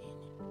hari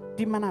ini.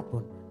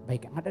 Dimanapun,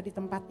 baik yang ada di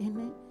tempat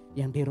ini,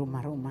 yang di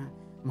rumah-rumah,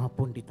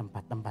 maupun di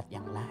tempat-tempat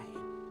yang lain.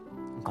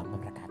 Engkau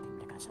memberkati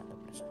mereka satu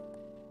persatu.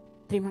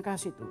 Terima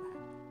kasih Tuhan,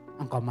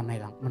 Engkau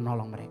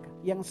menolong mereka.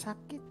 Yang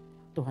sakit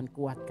Tuhan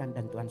kuatkan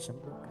dan Tuhan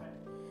sembuhkan.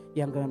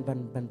 Yang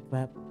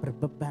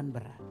berbeban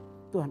berat,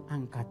 Tuhan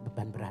angkat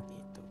beban berat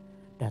itu.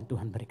 Dan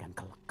Tuhan berikan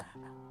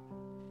kelegaan.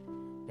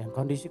 Dan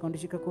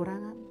kondisi-kondisi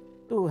kekurangan,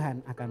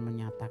 Tuhan akan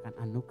menyatakan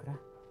anugerah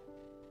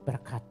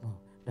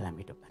berkat-Mu dalam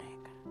hidup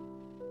mereka.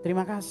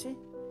 Terima kasih,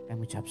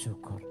 kami ucap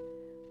syukur.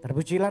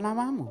 Terpujilah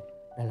nama-Mu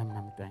dalam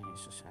nama Tuhan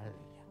Yesus.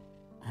 Haleluya.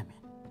 Amin.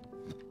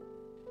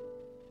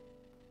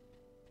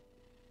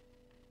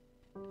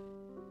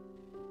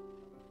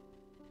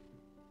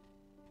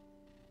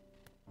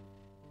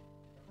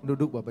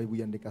 Duduk Bapak Ibu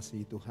yang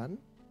dikasihi Tuhan.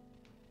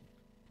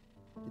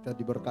 Kita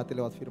diberkati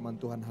lewat firman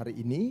Tuhan hari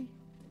ini,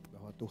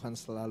 bahwa Tuhan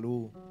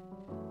selalu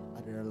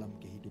ada dalam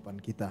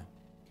kehidupan kita.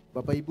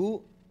 Bapak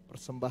Ibu,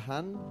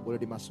 persembahan boleh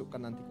dimasukkan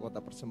nanti ke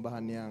kotak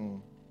persembahan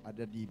yang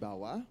ada di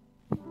bawah.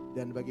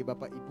 Dan bagi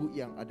Bapak Ibu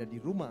yang ada di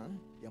rumah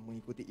yang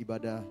mengikuti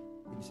ibadah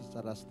ini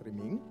secara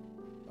streaming,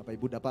 Bapak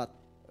Ibu dapat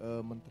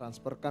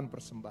mentransferkan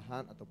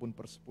persembahan ataupun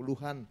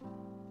persepuluhan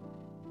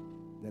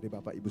dari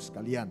Bapak Ibu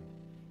sekalian.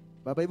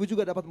 Bapak Ibu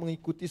juga dapat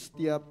mengikuti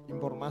setiap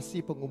informasi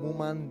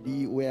pengumuman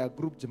di WA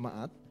Group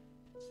Jemaat,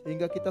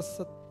 sehingga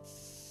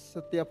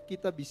setiap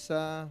kita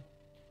bisa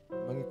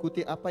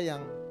mengikuti apa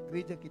yang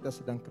gereja kita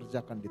sedang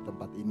kerjakan di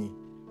tempat ini.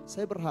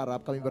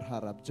 Kami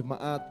berharap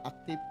jemaat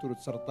aktif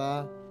turut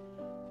serta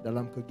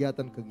dalam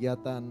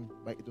kegiatan-kegiatan,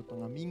 baik itu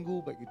tengah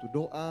minggu, baik itu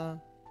doa,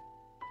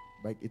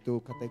 baik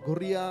itu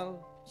kategorial,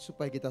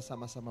 supaya kita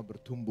sama-sama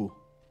bertumbuh.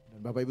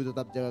 Dan Bapak Ibu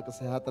tetap jaga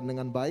kesehatan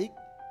dengan baik,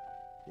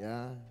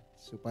 ya,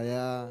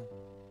 supaya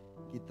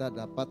kita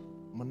dapat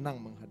menang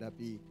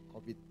menghadapi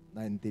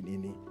COVID-19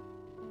 ini.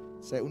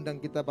 Saya undang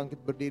kita bangkit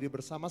berdiri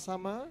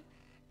bersama-sama.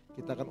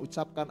 Kita akan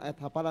ucapkan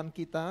ayat hafalan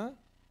kita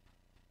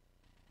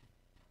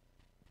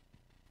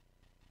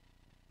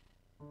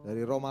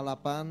dari Roma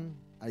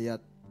 8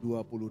 ayat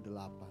 28.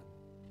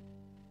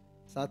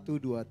 1,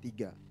 2,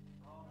 3.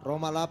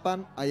 Roma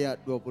 8 ayat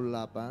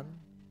 28.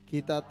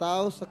 Kita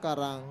tahu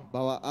sekarang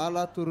bahwa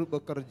Allah turut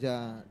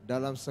bekerja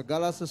dalam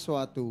segala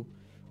sesuatu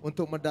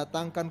untuk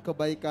mendatangkan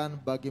kebaikan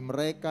bagi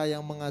mereka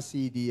yang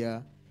mengasihi Dia,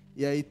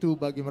 yaitu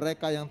bagi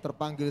mereka yang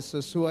terpanggil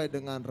sesuai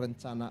dengan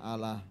rencana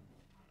Allah.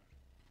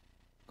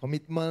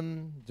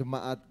 Komitmen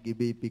Jemaat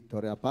GBI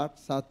Victoria Park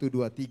 1,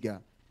 2,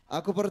 3.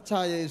 Aku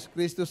percaya Yesus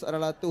Kristus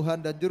adalah Tuhan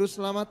dan Juru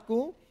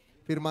Selamatku.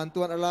 Firman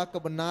Tuhan adalah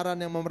kebenaran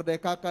yang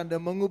memerdekakan dan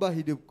mengubah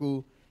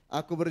hidupku.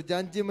 Aku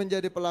berjanji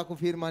menjadi pelaku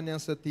firman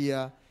yang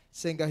setia,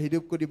 sehingga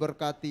hidupku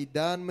diberkati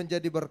dan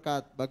menjadi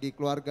berkat bagi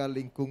keluarga,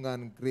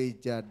 lingkungan,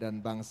 gereja,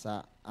 dan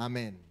bangsa.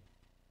 Amin.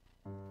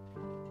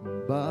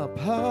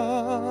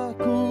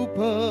 Bapakku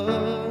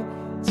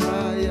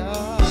percaya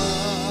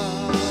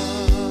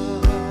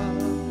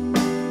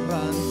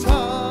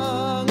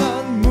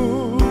rancanganmu,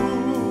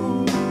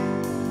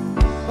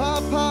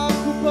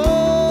 Bapakku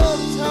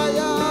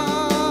percaya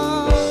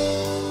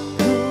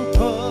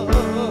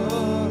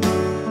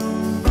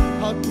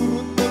kau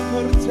turut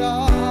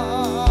bekerja.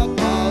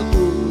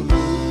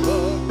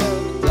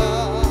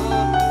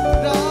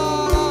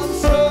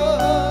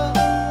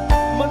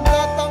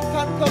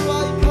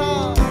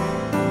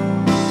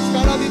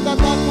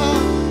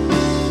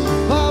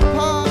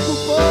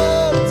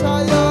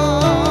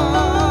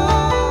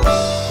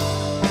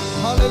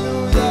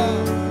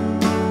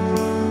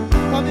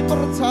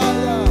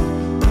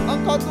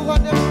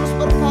 Tuhan yang terus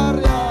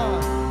berkarya,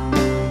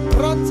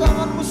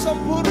 rancanganmu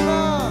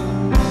sempurna.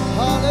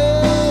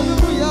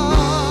 Haleluya.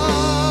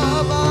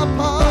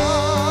 Bapa,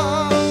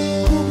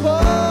 ku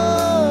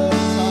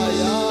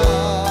percaya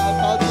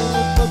kau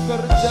turut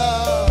bekerja.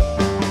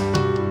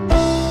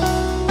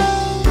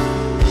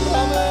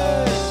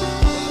 Amin.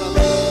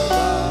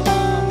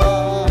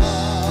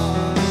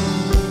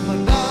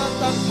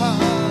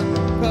 Mendatangkan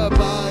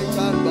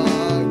kebaikan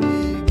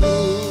bagiku.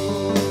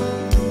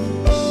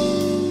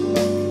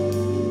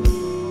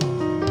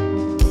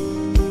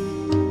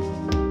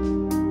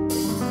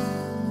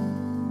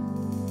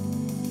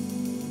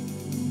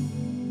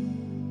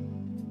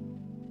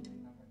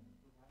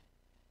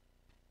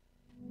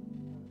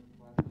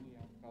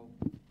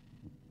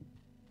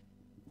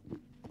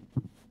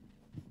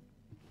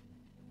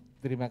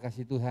 Terima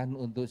kasih Tuhan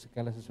untuk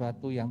segala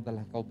sesuatu yang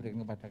telah Kau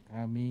berikan kepada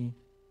kami.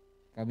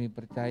 Kami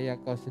percaya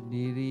Kau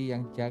sendiri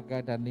yang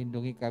jaga dan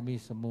lindungi kami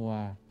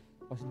semua.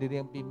 Kau sendiri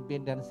yang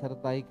pimpin dan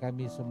sertai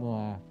kami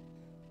semua.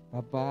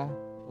 Bapa,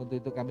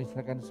 untuk itu kami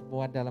serahkan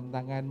semua dalam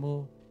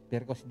tangan-Mu,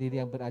 biar Kau sendiri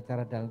yang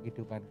beracara dalam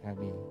kehidupan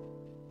kami.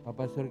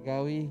 Bapa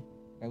Surgawi,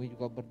 kami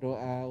juga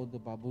berdoa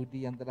untuk Pak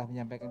Budi yang telah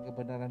menyampaikan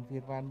kebenaran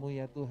firman-Mu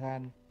ya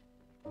Tuhan.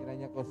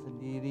 Kiranya Kau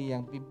sendiri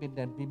yang pimpin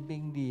dan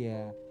bimbing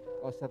dia.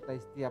 Kau sertai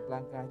setiap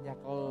langkahnya,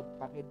 Kau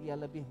pakai dia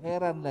lebih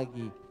heran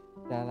lagi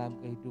dalam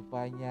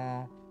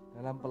kehidupannya,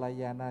 dalam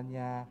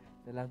pelayanannya,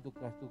 dalam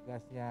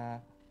tugas-tugasnya,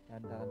 dan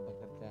dalam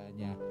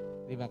pekerjaannya.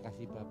 Terima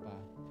kasih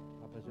Bapak.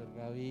 Bapak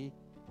Surgawi,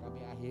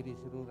 kami akhiri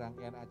seluruh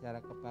rangkaian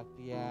acara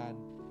kebaktian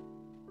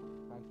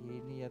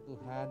pagi ini ya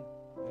Tuhan.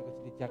 Kau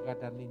sendiri jaga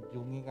dan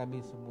lindungi kami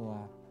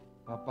semua.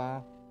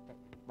 Bapak,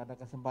 pada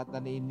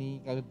kesempatan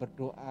ini kami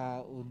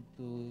berdoa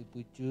untuk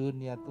Ibu Jun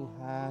ya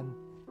Tuhan,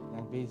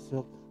 yang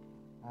besok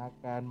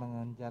akan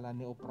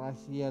menjalani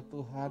operasi ya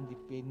Tuhan di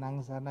Penang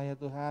sana ya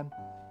Tuhan.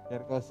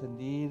 Biar Kau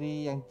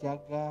sendiri yang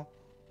jaga,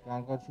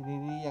 dan Kau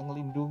sendiri yang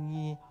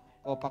lindungi.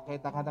 Kau pakai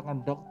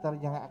tangan-tangan dokter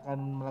yang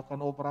akan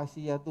melakukan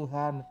operasi ya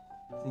Tuhan,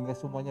 sehingga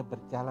semuanya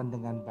berjalan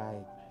dengan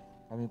baik.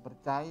 Kami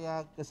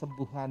percaya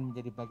kesembuhan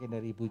menjadi bagian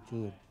dari Ibu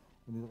Jun.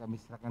 Ini kami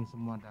serahkan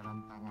semua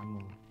dalam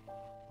tangan-Mu.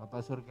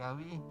 Bapak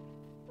Surgawi,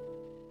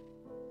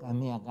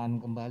 kami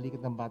akan kembali ke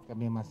tempat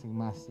kami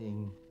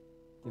masing-masing.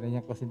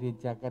 Kiranya Kau sendiri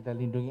jaga dan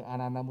lindungi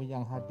anak-anak-Mu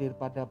yang hadir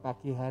pada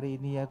pagi hari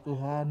ini ya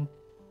Tuhan.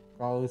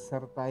 Kau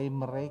sertai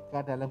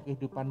mereka dalam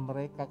kehidupan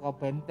mereka. Kau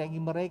bentengi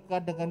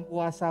mereka dengan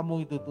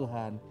kuasa-Mu itu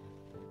Tuhan.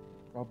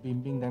 Kau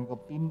bimbing dan Kau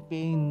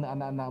pimpin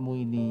anak-anak-Mu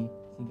ini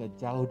sehingga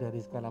jauh dari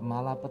segala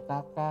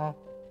malapetaka.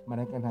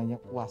 Melainkan hanya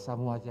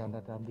kuasa-Mu aja yang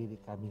ada dalam diri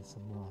kami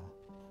semua.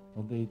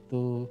 Untuk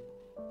itu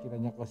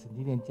kiranya Kau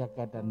sendiri yang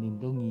jaga dan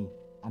lindungi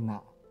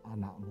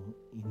anak-anak-Mu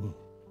ini.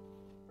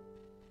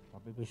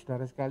 Bapak Ibu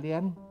Saudara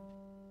sekalian,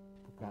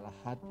 bukalah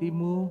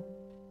hatimu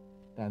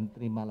dan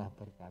terimalah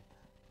berkat.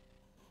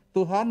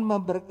 Tuhan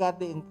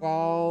memberkati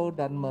engkau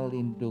dan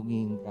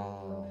melindungi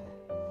engkau.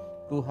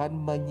 Tuhan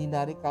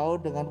menyinari kau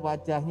dengan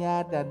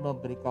wajahnya dan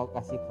memberi kau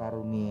kasih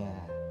karunia.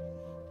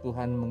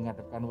 Tuhan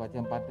menghadapkan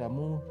wajah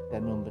padamu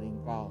dan memberi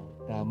engkau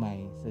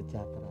damai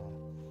sejahtera.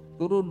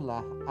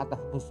 Turunlah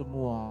atasmu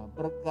semua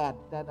berkat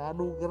dan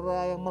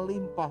anugerah yang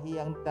melimpah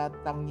yang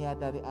datangnya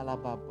dari Allah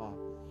Bapa,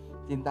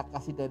 cinta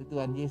kasih dari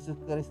Tuhan Yesus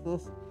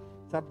Kristus,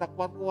 serta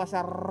kuat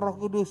kuasa Roh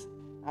Kudus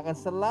akan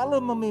selalu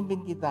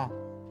memimpin kita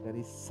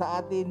dari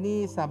saat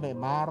ini sampai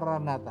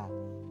Maranatha.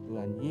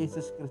 Tuhan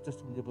Yesus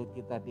Kristus menjemput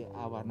kita di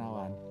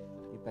awan-awan.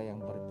 Kita yang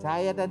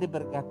percaya dan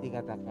diberkati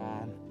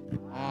katakan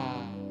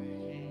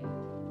amin.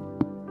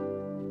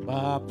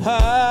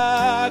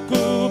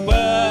 Bapakku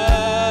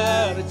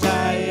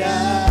percaya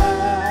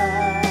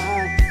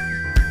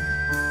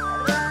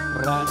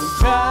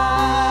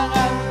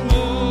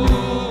rancangan-Mu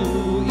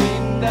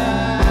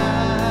indah.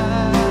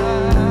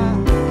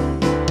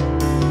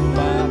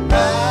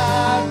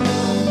 Bapakku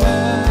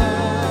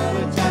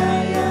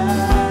percaya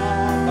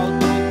Kau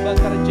turut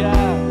bekerja,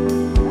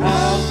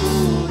 Kau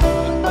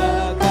turut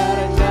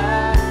bekerja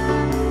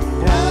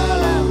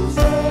dalam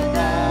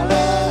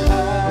segala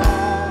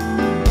hal,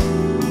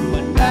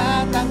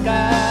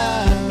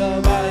 mendatangkan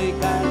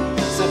kebaikan.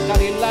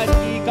 Sekali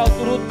lagi Kau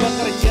turut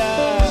bekerja,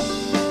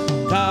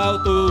 Kau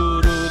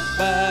turut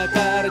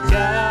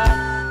bekerja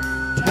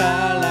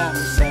dalam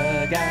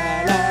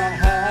segala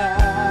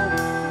hal,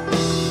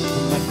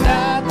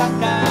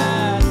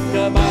 mendatangkan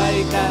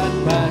kebaikan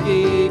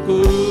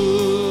bagiku.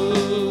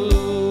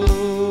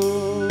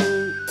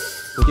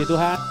 Puji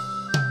Tuhan,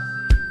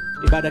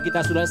 ibadah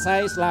kita sudah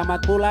selesai.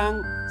 Selamat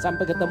pulang,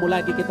 sampai ketemu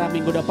lagi kita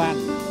minggu depan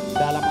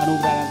dalam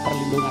anugerah dan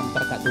perlindungan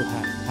berkat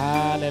Tuhan.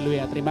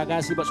 Haleluya. Terima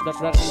kasih buat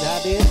saudara-saudara yang sudah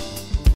hadir.